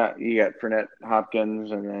 yeah. You got Fournette,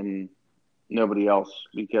 Hopkins, and then nobody else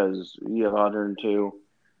because you have 102.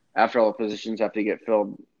 After all the positions have to get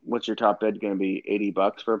filled, what's your top bid going to be?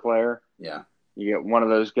 $80 for a player. Yeah. You get one of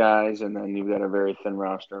those guys, and then you've got a very thin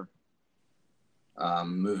roster.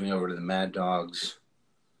 Moving over to the Mad Dogs,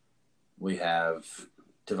 we have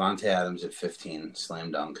Devontae Adams at 15,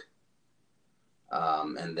 slam dunk.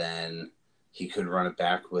 And then he could run it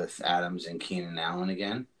back with Adams and Keenan Allen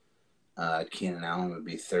again. Keenan Allen would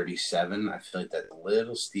be 37. I feel like that's a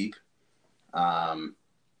little steep.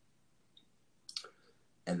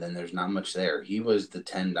 And then there's not much there. He was the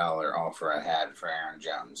 $10 offer I had for Aaron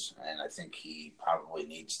Jones, and I think he probably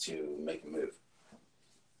needs to make a move.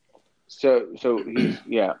 So he's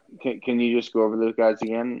yeah. Can you just go over those guys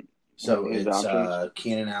again? So His it's options.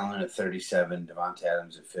 Keenan Allen at 37, Devontae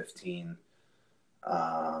Adams at 15.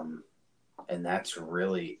 And that's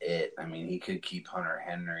really it. I mean, he could keep Hunter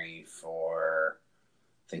Henry for,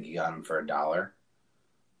 I think he got him for $1.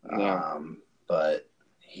 Yeah. But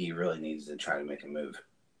he really needs to try to make a move.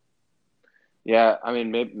 Yeah. I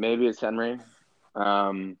mean, maybe it's Henry.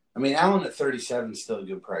 I mean, Allen at 37 is still a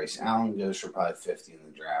good price. Allen goes for probably 50 in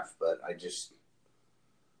the draft, but I just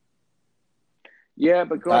Yeah,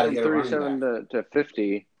 but going gotta from get a running 37 back. to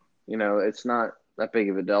 50, it's not that big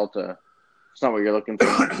of a delta. It's not what you're looking for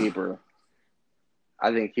in a keeper.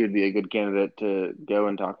 I think he would be a good candidate to go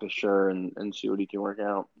and talk to Schur and see what he can work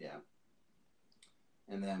out. Yeah.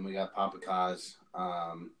 And then we got Papa Kaz,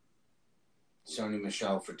 Sony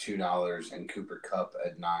Michelle for $2, and Cooper Kupp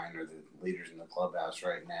at 9 are the leaders in the clubhouse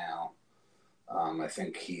right now. I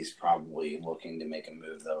think he's probably looking to make a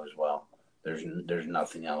move though as well. There's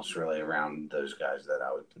nothing else really around those guys that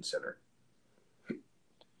I would consider.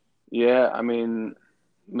 Yeah, I mean,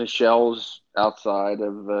 Michelle's outside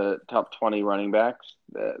of the top 20 running backs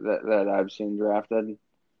that I've seen drafted.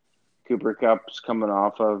 Cooper Kupp's coming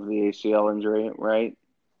off of the ACL injury, right?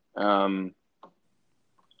 I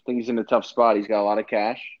think he's in a tough spot. He's got a lot of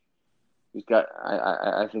cash.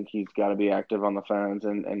 I think he's got to be active on the phones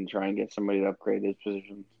and try and get somebody to upgrade his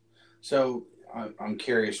position. So I'm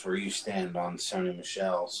curious where you stand on Sony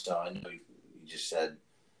Michelle. So I know you just said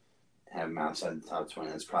have him outside the top 20.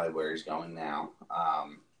 That's probably where he's going now.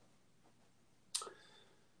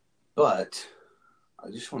 But I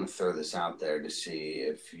just want to throw this out there to see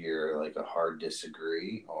if you're like a hard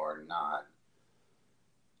disagree or not.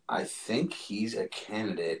 I think he's a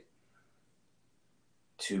candidate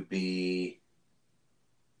to be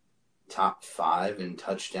top 5 in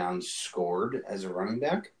touchdowns scored as a running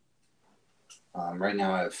back. Right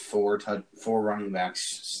now, I have four running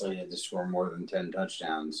backs slated to score more than 10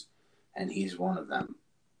 touchdowns, and he's one of them.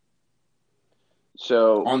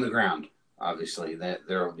 So on the ground, obviously, that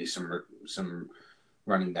there will be some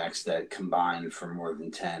running backs that combine for more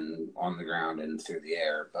than 10 on the ground and through the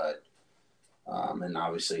air, but and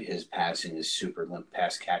obviously his pass catching is super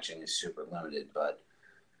limited. But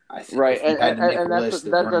I think right, if you had to make a list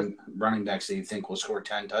of that's running backs that you think will score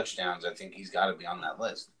 10 touchdowns, I think he's got to be on that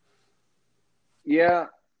list. Yeah,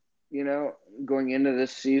 going into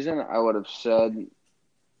this season, I would have said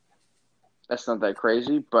that's not that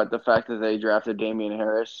crazy, but the fact that they drafted Damian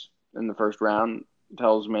Harris in the first round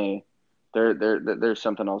tells me there's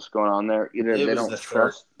something else going on there. Either It they was don't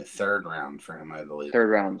the third round for him, I believe. Third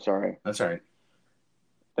round, sorry. That's all right.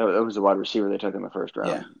 That was the wide receiver they took in the first round.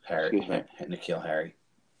 Yeah, Harry. Excuse me. N'Keal Harry.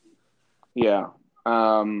 Yeah.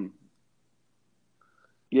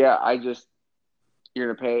 Yeah,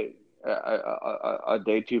 you're going to pay a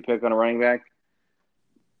day 2 pick on a running back.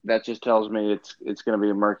 That just tells me it's going to be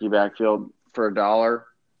a murky backfield for $1.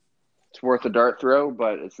 It's worth a dart throw,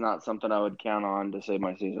 but it's not something I would count on to save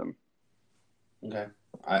my season. Okay.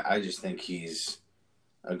 I just think he's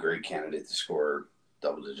a great candidate to score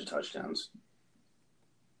double-digit touchdowns.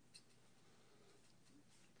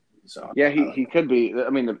 So yeah, he could be.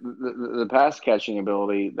 I mean, the pass catching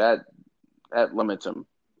ability that limits him,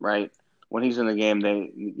 right? when he's in the game, they're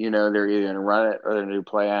either going to run it or they're going to do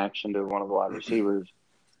play action to one of the wide receivers.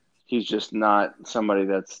 He's just not somebody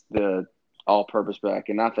that's the all-purpose back,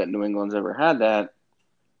 and not that New England's ever had that.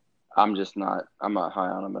 I'm not high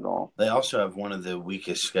on him at all. They also have one of the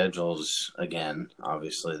weakest schedules again.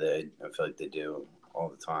 Obviously, I feel like they do all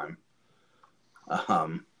the time.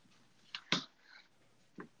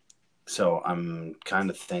 So I'm kind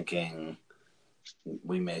of thinking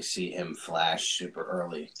we may see him flash super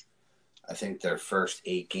early. I think their first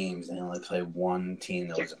 8 games, they only play one team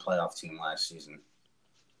that was a playoff team last season.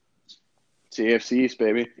 It's the AFC East,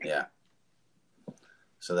 baby. Yeah.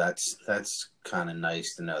 So that's kind of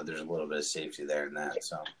nice to know there's a little bit of safety there in that.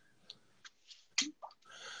 So,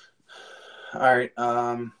 all right.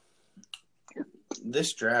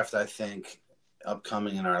 This draft, I think,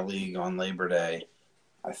 upcoming in our league on Labor Day,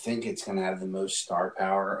 I think it's going to have the most star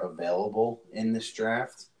power available in this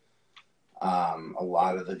draft. A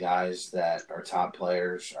lot of the guys that are top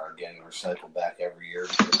players are getting recycled back every year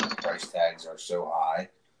because the price tags are so high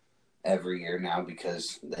every year now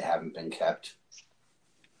because they haven't been kept.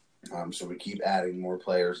 So we keep adding more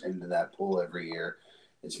players into that pool every year.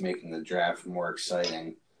 It's making the draft more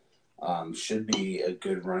exciting. Should be a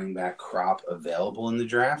good running back crop available in the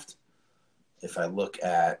draft. If I look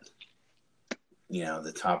at,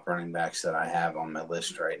 the top running backs that I have on my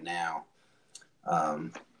list right now,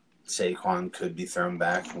 Saquon could be thrown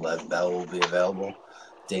back. Lev Bell will be available.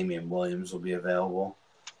 Damian Williams will be available.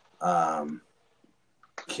 We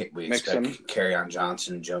expect Kerryon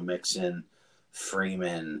Johnson, Joe Mixon,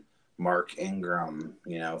 Freeman, Mark Ingram,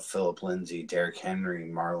 Phillip Lindsay, Derrick Henry,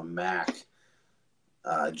 Marlon Mack,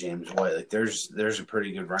 James White. Like there's a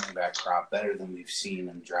pretty good running back crop, better than we've seen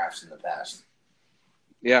in drafts in the past.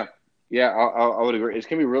 Yeah, I would agree. It's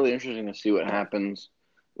gonna be really interesting to see what happens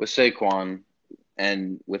with Saquon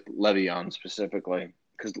and with Le'Veon specifically,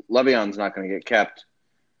 because Le'Veon's not going to get kept.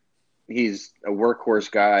 He's a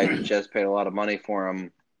workhorse guy. The Jets paid a lot of money for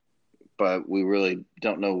him, but we really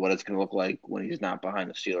don't know what it's going to look like when he's not behind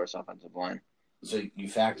the Steelers' offensive line. So you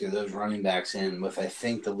factor those running backs in with, I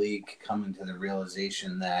think, the league coming to the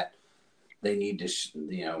realization that they need to,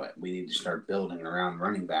 we need to start building around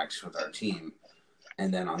running backs with our team.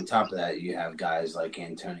 And then on top of that, you have guys like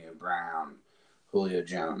Antonio Brown, Julio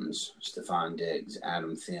Jones, Stephon Diggs,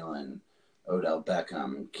 Adam Thielen, Odell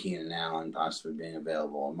Beckham, Keenan Allen possibly being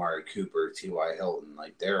available, Amari Cooper, T.Y. Hilton.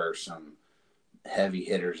 Like there are some heavy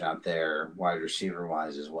hitters out there, wide receiver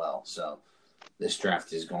wise as well. So this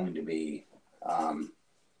draft is going to be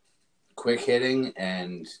quick hitting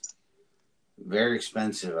and very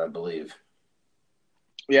expensive, I believe.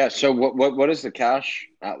 Yeah. So what does the cash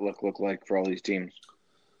outlook look like for all these teams?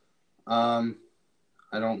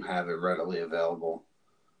 I don't have it readily available.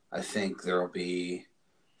 I think there will be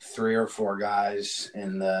 3 or 4 guys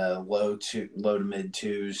in the low to mid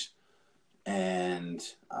 2s and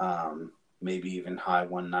maybe even high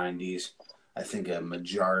 190s. I think a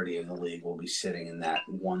majority of the league will be sitting in that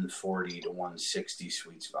 140 to 160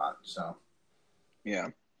 sweet spot. So, yeah.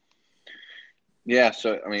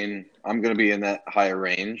 So I mean, I'm going to be in that higher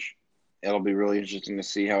range. It'll be really interesting to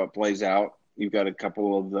see how it plays out. You've got a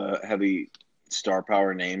couple of the heavy star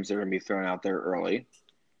power names that are going to be thrown out there early.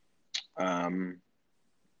 It'll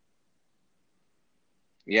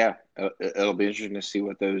be interesting to see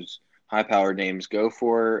what those high-powered names go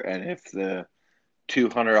for, and if the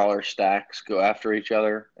 $200 stacks go after each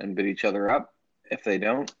other and bid each other up. If they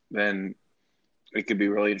don't, then it could be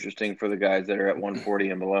really interesting for the guys that are at 140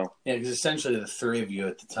 and below. Yeah, because essentially the 3 of you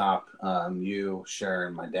at the top, you, Cher,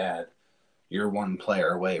 and my dad, you're 1 player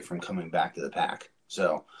away from coming back to the pack.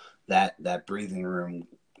 So that breathing room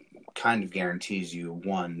kind of guarantees you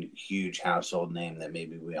 1 huge household name that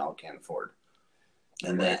maybe we all can't afford.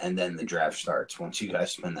 And then the draft starts once you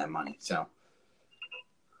guys spend that money. So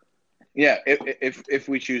yeah, if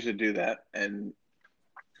we choose to do that and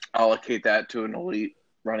allocate that to an elite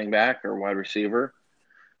running back or wide receiver,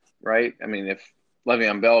 right? I mean, if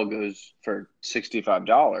Le'Veon Bell goes for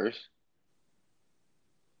 $65,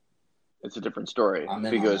 it's a different story.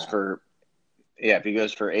 If he goes for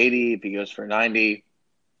 80, if he goes for 90,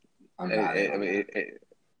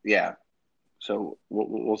 yeah. So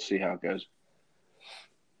we'll see how it goes.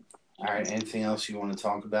 All right. Anything else you want to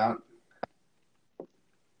talk about?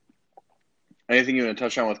 Anything you want to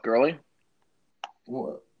touch on with Gurley?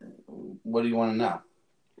 What do you want to know?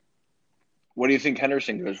 What do you think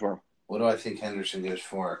Henderson goes for? What do I think Henderson goes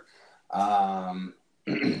for?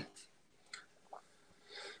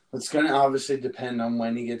 It's going to obviously depend on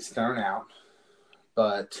when he gets thrown out,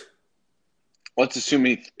 but Let's assume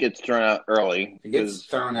he gets thrown out early If he gets because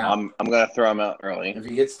thrown out, I'm going to throw him out early. if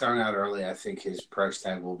he gets thrown out early, I think his price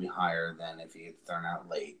tag will be higher than if he gets thrown out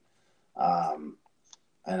late.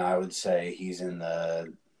 And I would say he's in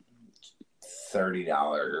the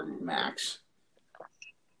 $30 max.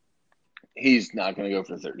 He's not going to go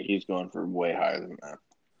for 30. He's going for way higher than that.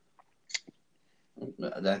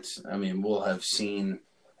 We will have seen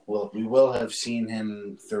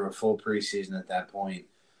him through a full preseason at that point.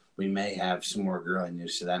 We may have some more Gurley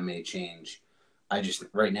news, so that may change.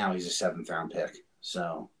 Right now he's a 7th round pick.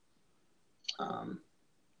 So,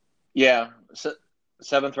 yeah,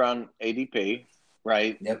 7th round ADP,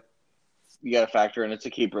 right? Yep. You got to factor in it's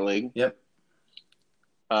a keeper league. Yep.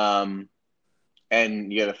 And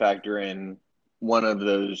you got to factor in one of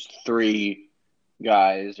those 3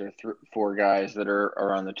 guys or 4 guys that are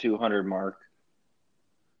around the 200 mark,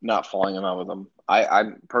 not falling in love with him.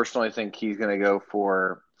 I personally think he's going to go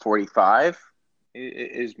for 45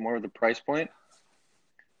 is more of the price point,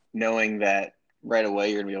 knowing that right away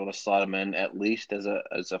you're going to be able to slot him in at least as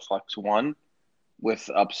a flex 1 with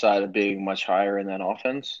the upside of being much higher in that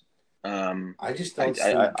offense. I just don't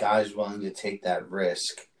see guys willing to take that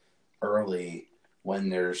risk early when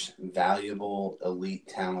there's valuable elite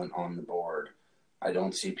talent on the board. I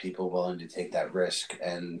don't see people willing to take that risk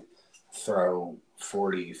and throw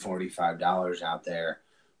 $40, $45 out there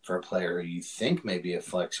for a player who you think may be a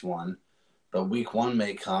flex 1, but week 1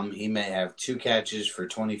 may come. He may have 2 catches for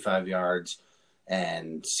 25 yards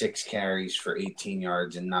and 6 carries for 18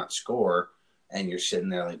 yards and not score, and you're sitting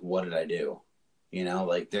there like, what did I do?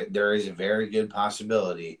 There is a very good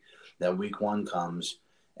possibility that week 1 comes,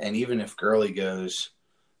 and even if Gurley goes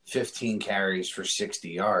 15 carries for 60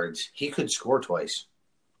 yards, he could score twice.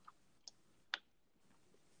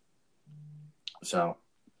 So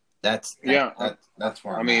that's where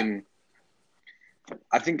I'm at.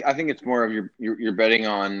 I think it's more of you're betting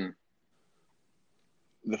on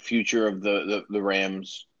the future of the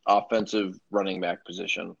Rams offensive running back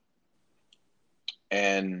position.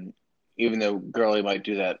 And even though Gurley might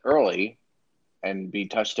do that early and be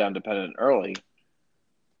touchdown dependent early,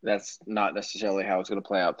 that's not necessarily how it's going to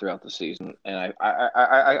play out throughout the season. And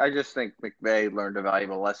I just think McVay learned a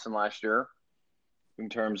valuable lesson last year in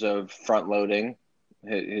terms of front loading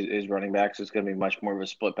his running backs. Is going to be much more of a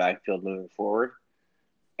split backfield moving forward.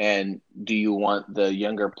 And do you want the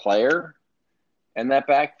younger player in that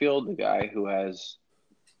backfield, the guy who has,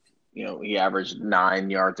 he averaged 9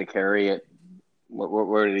 yards a carry at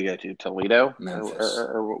where did he go to? Toledo? Memphis.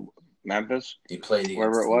 Or Memphis? He played against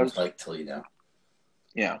wherever it was, like Toledo.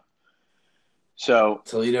 Yeah. So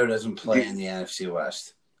Toledo doesn't play in the NFC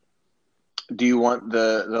West. Do you want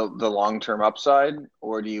the long-term upside,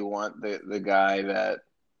 or do you want the guy that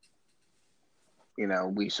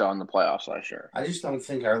we saw in the playoffs last year? I just don't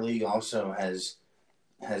think our league also has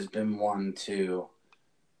been one to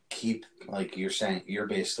keep, like you're saying, you're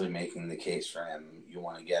basically making the case for him. You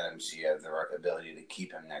want to get him so you have the ability to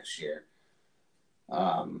keep him next year.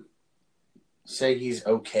 Say he's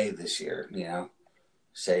okay this year,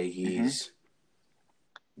 Say he's,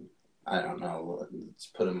 I don't know, let's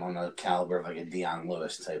put him on the caliber of like a Deion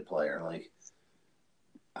Lewis type player. Like,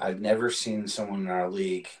 I've never seen someone in our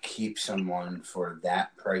league keep someone for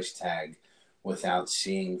that price tag without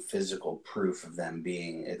seeing physical proof of them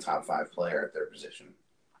being a top 5 player at their position.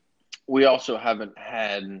 We also haven't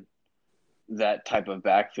had that type of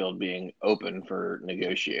backfield being open for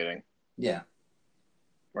negotiating. Yeah.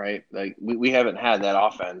 Right? Like, we haven't had that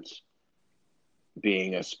offense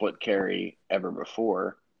being a split carry ever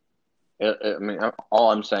before.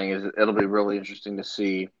 All I'm saying is it'll be really interesting to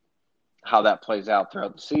see how that plays out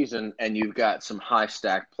throughout the season. And you've got some high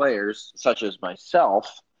stack players, such as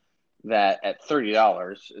myself, that at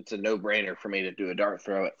 $30, it's a no-brainer for me to do a dart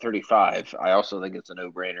throw. At 35, I also think it's a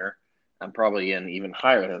no-brainer. I'm probably in even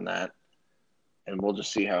higher than that, and we'll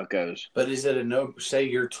just see how it goes. But is it say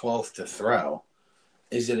you're 12th to throw,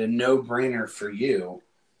 is it a no-brainer for you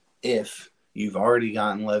if you've already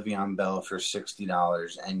gotten Le'Veon Bell for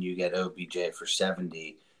 $60 and you get OBJ for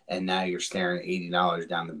 $70, and now you're staring $80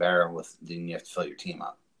 down the barrel then you have to fill your team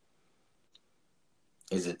up?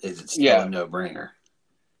 Is it still a no-brainer?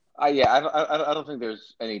 I don't think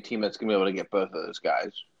there's any team that's going to be able to get both of those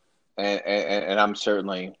guys. And I'm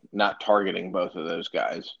certainly not targeting both of those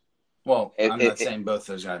guys. Well, I'm not saying both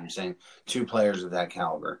those guys. I'm saying 2 players of that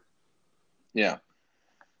caliber. Yeah.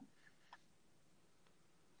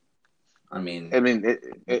 To me,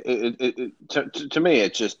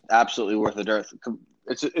 it's just absolutely worth the dart.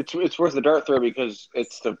 It's worth the dart throw because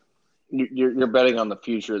you're betting on the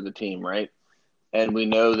future of the team, right? And we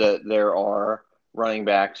know that there are running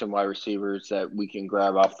backs and wide receivers that we can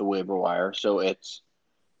grab off the waiver wire. So it's,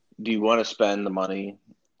 do you want to spend the money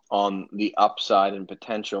on the upside and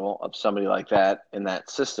potential of somebody like that in that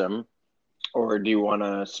system, or do you want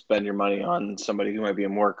to spend your money on somebody who might be a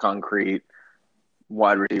more concrete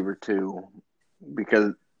wide receiver too?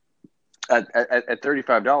 Because at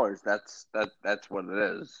 $35, that's what it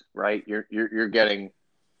is, right? You're getting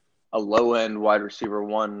a low end wide receiver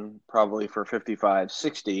one probably for 55,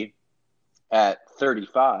 60. At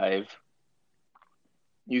 35,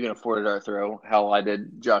 you can afford a dart throw. Hell, I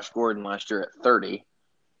did Josh Gordon last year at 30,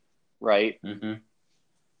 right? Mm-hmm.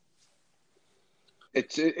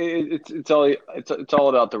 It's all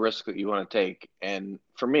about the risk that you want to take. And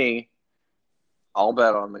for me, I'll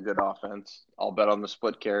bet on the good offense. I'll bet on the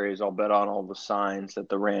split carries. I'll bet on all the signs that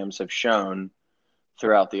the Rams have shown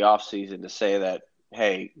throughout the offseason to say that,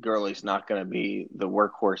 hey, Gurley's not going to be the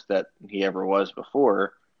workhorse that he ever was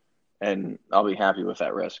before, and I'll be happy with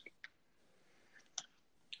that risk.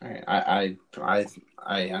 All right.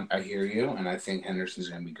 I hear you, and I think Henderson's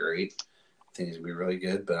going to be great. I think he's going to be really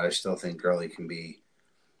good, but I still think Gurley can be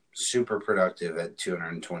super productive at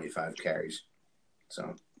 225 carries.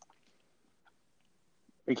 So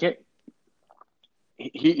he can't.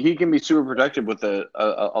 He can be super productive with a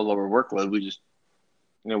lower workload. We just,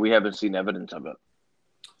 we haven't seen evidence of it.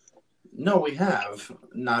 No, we have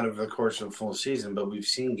not over the course of a full season, but we've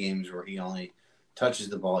seen games where he only touches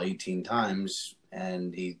the ball 18 times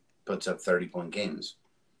and he puts up 30-point games.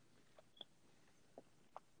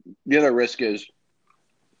 The other risk is,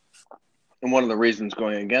 and one of the reasons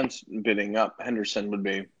going against bidding up Henderson would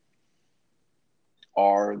be,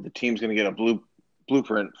 are the teams going to get a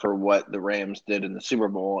blueprint for what the Rams did in the Super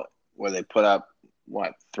Bowl, where they put up,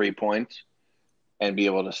 3 points, and be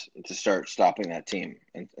able to start stopping that team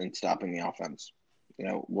and stopping the offense?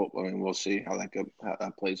 We'll see how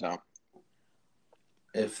that plays out.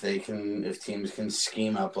 If teams can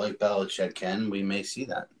scheme up like Belichick can, we may see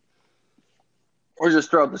that. Or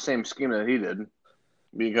just throw out the same scheme that he did,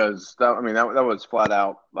 because that was flat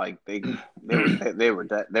out like they were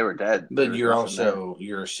dead. But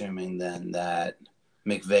you're assuming then that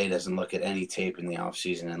McVay doesn't look at any tape in the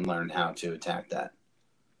offseason and learn how to attack that.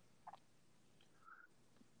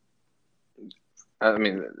 I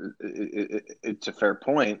mean, it's a fair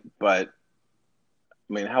point, but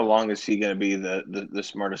how long is he going to be the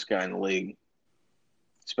smartest guy in the league,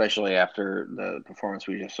 especially after the performance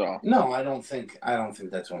we just saw? No, I don't think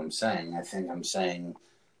that's what I'm saying. I think I'm saying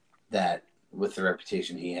that with the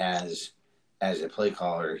reputation he has as a play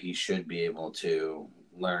caller, he should be able to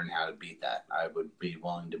learn how to beat that. I would be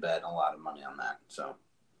willing to bet a lot of money on that. So,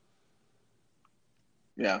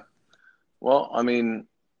 yeah. Well,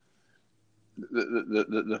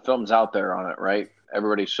 the film's out there on it, right?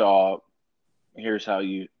 Everybody saw. Here's how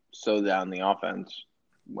you slow down the offense.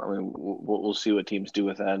 We'll see what teams do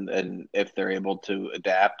with that, and if they're able to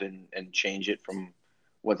adapt and change it from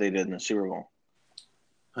what they did in the Super Bowl.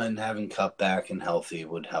 And having Kupp back and healthy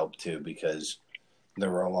would help too, because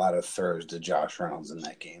there were a lot of throws to Josh Reynolds in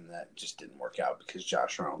that game that just didn't work out because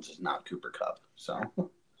Josh Reynolds is not Cooper Kupp. So,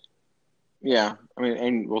 yeah,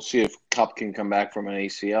 and we'll see if Kupp can come back from an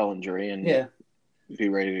ACL injury and be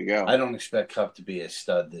ready to go. I don't expect Kupp to be a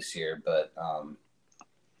stud this year, but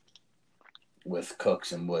with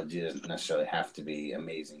Cooks and Woods, he doesn't necessarily have to be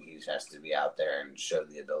amazing. He just has to be out there and show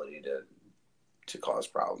the ability to cause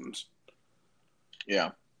problems.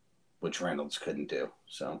 Yeah. Which Reynolds couldn't do.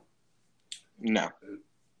 So, no.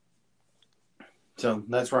 So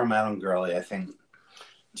that's where I'm at on Gurley. I think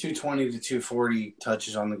 220 to 240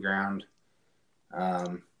 touches on the ground.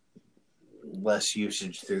 Less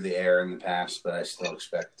usage through the air in the past, but I still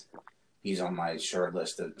expect he's on my short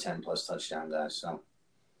list of 10-plus touchdown guys. So,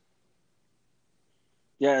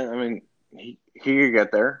 yeah, he could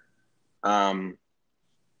get there.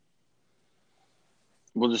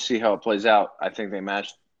 We'll just see how it plays out. I think they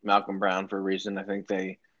matched Malcolm Brown for a reason. I think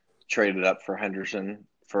they traded up for Henderson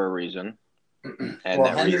for a reason. And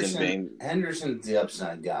Henderson's the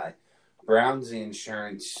upside guy. Brown's the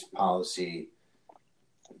insurance policy.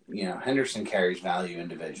 Henderson carries value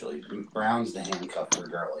individually. Brown's the handcuff for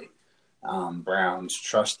Gurley. Brown's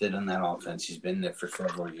trusted in that offense. He's been there for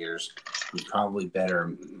several years. He's probably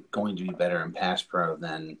going to be better in pass pro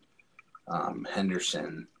than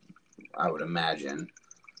Henderson, I would imagine.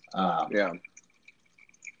 Yeah.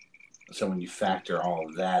 So when you factor all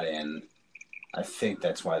of that in, I think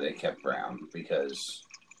that's why they kept Brown, because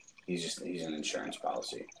he's an insurance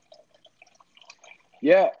policy.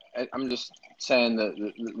 Yeah, I'm just saying that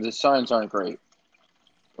the signs aren't great,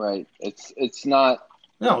 right? It's not.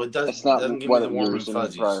 No, it doesn't. It's not doesn't give me the warm and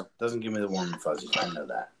fuzzies. Doesn't give me the warm and fuzzies. I know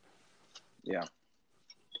that. Yeah.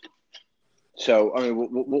 So I mean,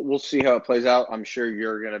 we'll see how it plays out. I'm sure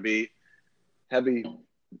you're going to be heavy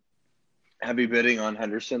bidding on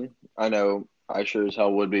Henderson. I know I sure as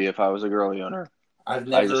hell would be if I was a Gurley owner. I've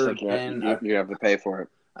I just never think been you have to pay for it.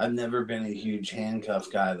 I've never been a huge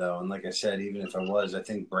handcuff guy though, and like I said, even if I was, I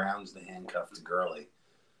think Brown's the handcuff to Gurley.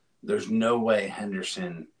 There's no way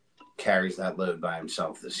Henderson carries that load by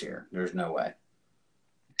himself this year. There's no way.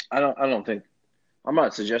 I don't think. I'm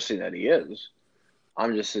not suggesting that he is.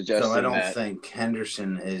 I'm just So I suggesting don't that. think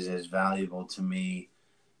Henderson is as valuable to me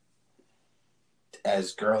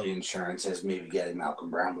as Gurley insurance as maybe getting Malcolm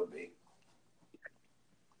Brown would be.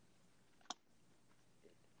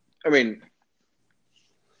 I mean,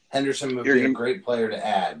 Henderson would be a great player to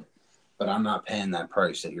add, but I'm not paying that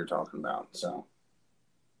price that you're talking about. So,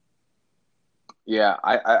 yeah,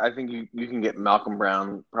 I think you can get Malcolm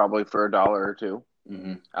Brown probably for $1 or $2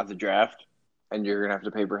 at the draft, and you're gonna have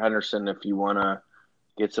to pay for Henderson if you want to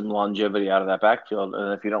get some longevity out of that backfield.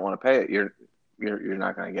 And if you don't want to pay it, you're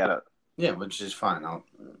not gonna get it. Yeah, which is fine. I'll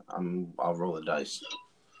roll the dice.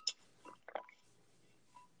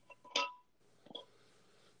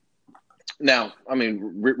 Now, I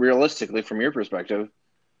mean, realistically, from your perspective,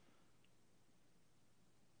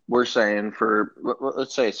 we're saying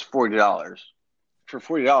let's say it's $40. For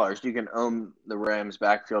 $40, you can own the Rams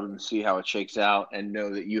backfield and see how it shakes out, and know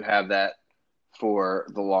that you have that for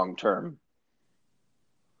the long term.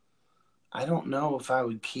 I don't know if I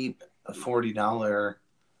would keep a $40.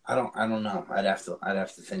 I don't know. I'd have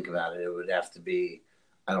to think about it. It would have to be.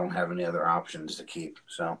 I don't have any other options to keep.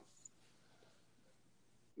 So.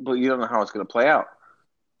 But you don't know how it's going to play out.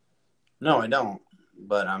 No, I don't.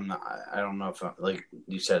 But I'm not. I don't know if, like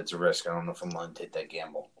you said, it's a risk. I don't know if I'm willing to take that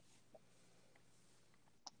gamble.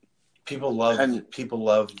 People love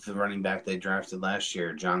the running back they drafted last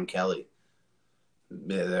year, John Kelly.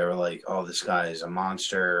 They were like, "Oh, this guy is a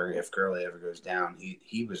monster. If Gurley ever goes down,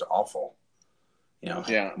 he was awful." You know,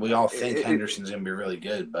 yeah. We all think Henderson's going to be really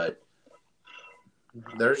good, but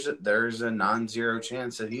there's a non-zero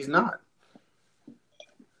chance that he's not.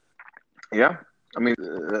 Yeah, I mean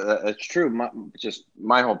that's true.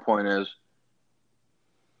 My whole point is,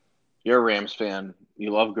 you're a Rams fan.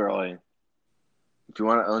 You love Gurley. If you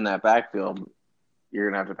want to own that backfield, you're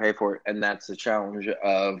going to have to pay for it, and that's the challenge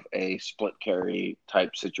of a split carry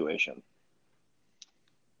type situation.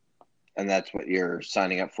 And that's what you're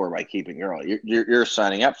signing up for by keeping Gurley. You're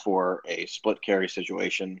signing up for a split carry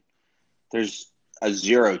situation. There's a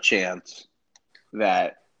 0 chance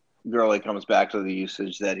that Gurley comes back to the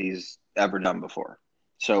usage that he's ever done before.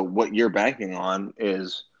 So what you're banking on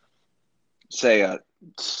is, say, a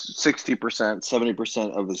 60%,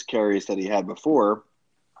 70% of his carries that he had before.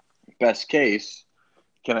 Best case,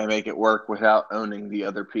 can I make it work without owning the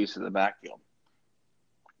other piece of the backfield?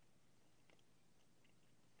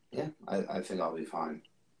 Yeah, I think I'll be fine.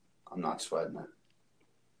 I'm not sweating it.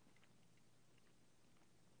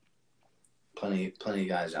 Plenty of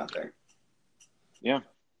guys out there. Yeah,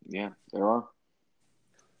 there are.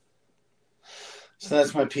 So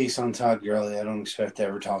that's my piece on Todd Gurley. I don't expect to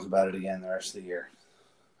ever talk about it again the rest of the year.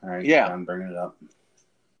 All right, yeah, I'm bringing it up.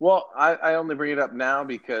 Well, I only bring it up now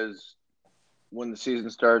because when the season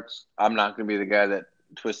starts, I'm not going to be the guy that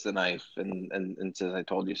twists the knife and says, "I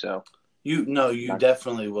told you so." You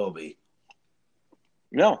definitely will be.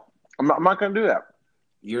 No, I'm not going to do that.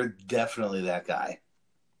 You're definitely that guy.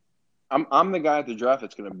 I'm the guy at the draft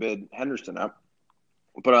that's going to bid Henderson up.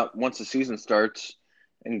 But once the season starts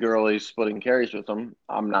and Gurley's splitting carries with him,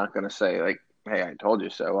 I'm not going to say, like, "Hey, I told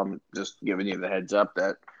you so." I'm just giving you the heads up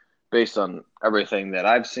that based on everything that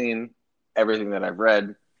I've seen, everything that I've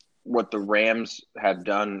read, what the Rams have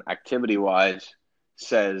done activity-wise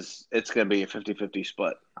says it's going to be a 50-50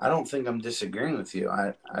 split. I don't think I'm disagreeing with you.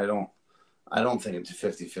 I don't think it's a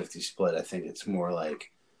 50-50 split. I think it's more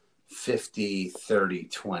like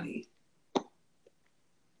 50-30-20.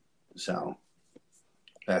 So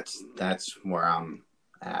that's where I'm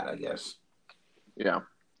at, I guess. Yeah.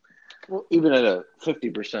 Well, even at a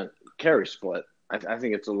 50% carry split, I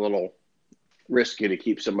think it's a little risky to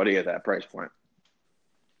keep somebody at that price point.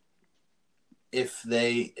 If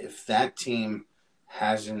that team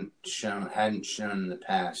hadn't shown in the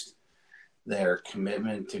past their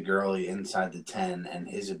commitment to Gurley inside the 10 and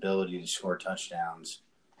his ability to score touchdowns,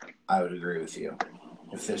 I would agree with you.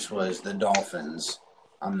 If this was the Dolphins,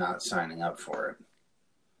 I'm not signing up for it.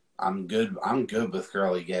 I'm good with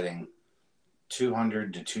Gurley getting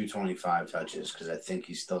 200 to 225 touches because I think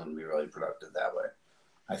he's still going to be really productive that way.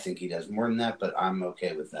 I think he does more than that, but I'm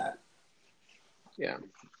okay with that. Yeah.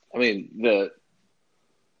 I mean, the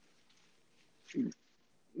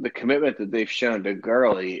commitment that they've shown to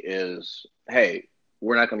Gurley is, hey,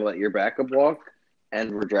 we're not going to let your backup walk,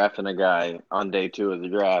 and we're drafting a guy on day 2 of the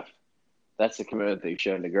draft. That's the commitment that you've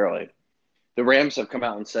shown to Gurley. The Rams have come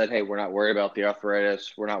out and said, hey, we're not worried about the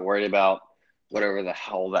arthritis. We're not worried about whatever the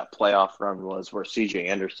hell that playoff run was where C.J.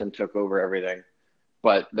 Anderson took over everything.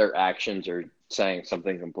 But their actions are saying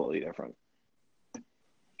something completely different.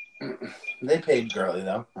 They paid Gurley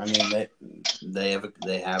though. I mean, they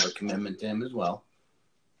have a commitment to him as well.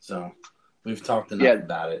 So we've talked enough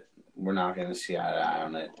about it. We're not going to see eye to eye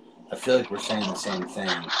on it. I feel like we're saying the same thing,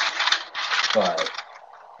 but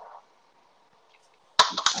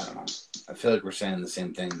I don't know. I feel like we're saying the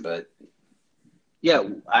same thing, but yeah,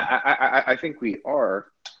 I think we are.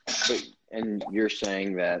 But, and you're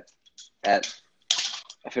saying that at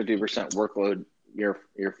a 50% workload, you're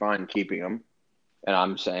fine keeping him. And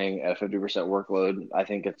I'm saying at a 50% workload, I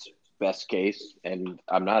think it's best case, and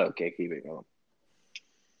I'm not okay keeping him.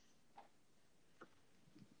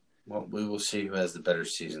 Well, we will see who has the better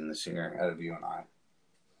season this year out of you and I.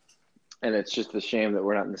 And it's just a shame that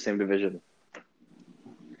we're not in the same division.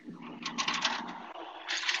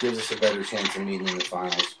 Gives us a better chance of meeting in the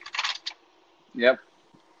finals. Yep.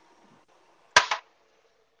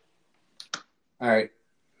 All right.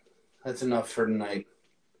 That's enough for tonight.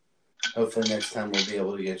 Hopefully next time we'll be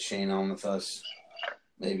able to get Shane on with us.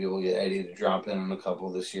 Maybe we'll get Eddie to drop in on a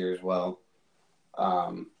couple this year as well.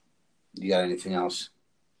 You got anything else?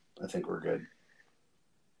 I think we're good.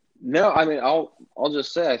 No, I mean, I'll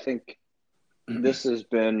just say I think this has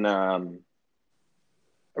been a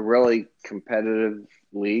really competitive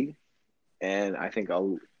league, and I think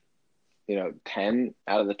 10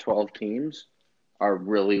 out of the 12 teams are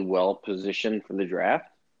really well positioned for the draft,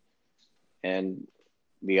 and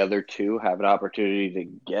the other 2 have an opportunity to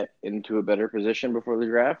get into a better position before the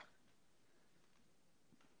draft.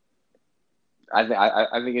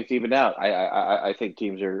 I think it's evened out. I think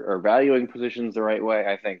teams are valuing positions the right way.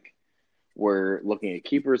 I think we're looking at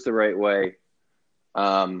keepers the right way,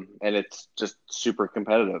 and it's just super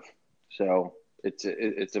competitive. So it's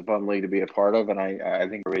a fun league to be a part of, and I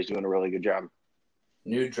think everybody's doing a really good job.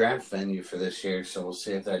 New draft venue for this year, so we'll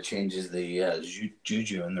see if that changes the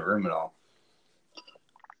juju in the room at all.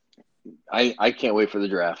 I can't wait for the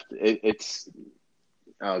draft. It's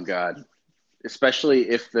oh God. Especially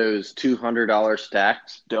if those $200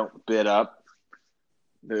 stacks don't bid up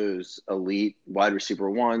those elite wide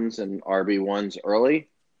receiver 1s and RB 1s early,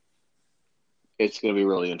 it's going to be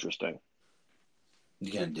really interesting.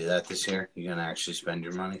 You going to do that this year? You going to actually spend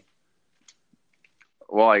your money?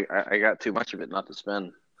 Well, I got too much of it not to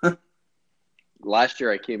spend. Last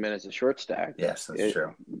year I came in as a short stack. Yes, that's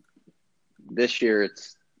true. This year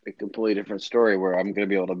it's a completely different story where I'm going to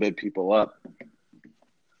be able to bid people up.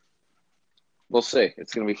 We'll see.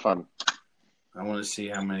 It's going to be fun. I want to see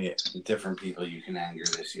how many different people you can anger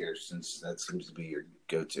this year, since that seems to be your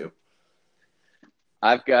go-to.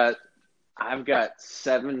 I've got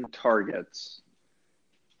 7 targets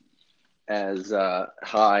as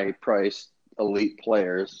high-priced elite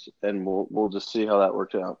players, and we'll just see how that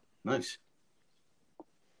works out. Nice.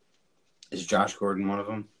 Is Josh Gordon one of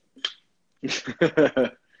them?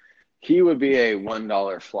 He would be a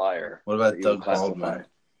 $1 flyer. What about Doug Baldwin?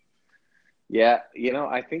 Yeah,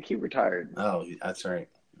 I think he retired. Oh, that's right.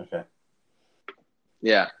 Okay.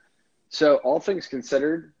 Yeah. So all things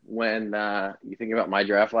considered, when you think about my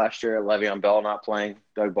draft last year, Le'Veon Bell not playing,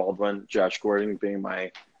 Doug Baldwin, Josh Gordon being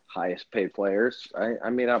my highest paid players, I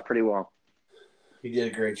made out pretty well. You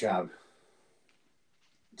did a great job.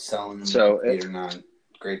 Selling 8 or 9.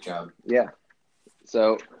 Great job. Yeah.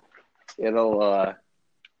 So it'll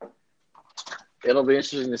be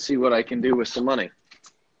interesting to see what I can do with some money.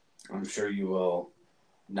 I'm sure you will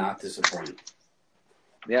not disappoint.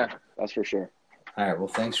 Yeah, that's for sure. All right. Well,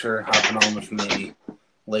 thanks for hopping on with me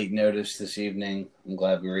late notice this evening. I'm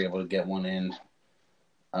glad we were able to get one in.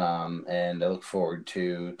 And I look forward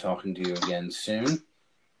to talking to you again soon,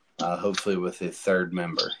 hopefully with a third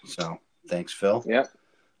member. So thanks, Phil. Yep.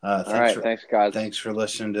 Thanks, guys. Thanks for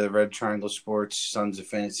listening to the Red Triangle Sports Sons of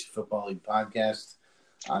Fantasy Football League podcast.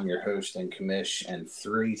 I'm your host and commish and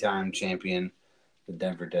 3-time champion, the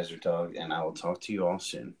Denver Desert Dog, and I will talk to you all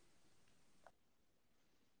soon.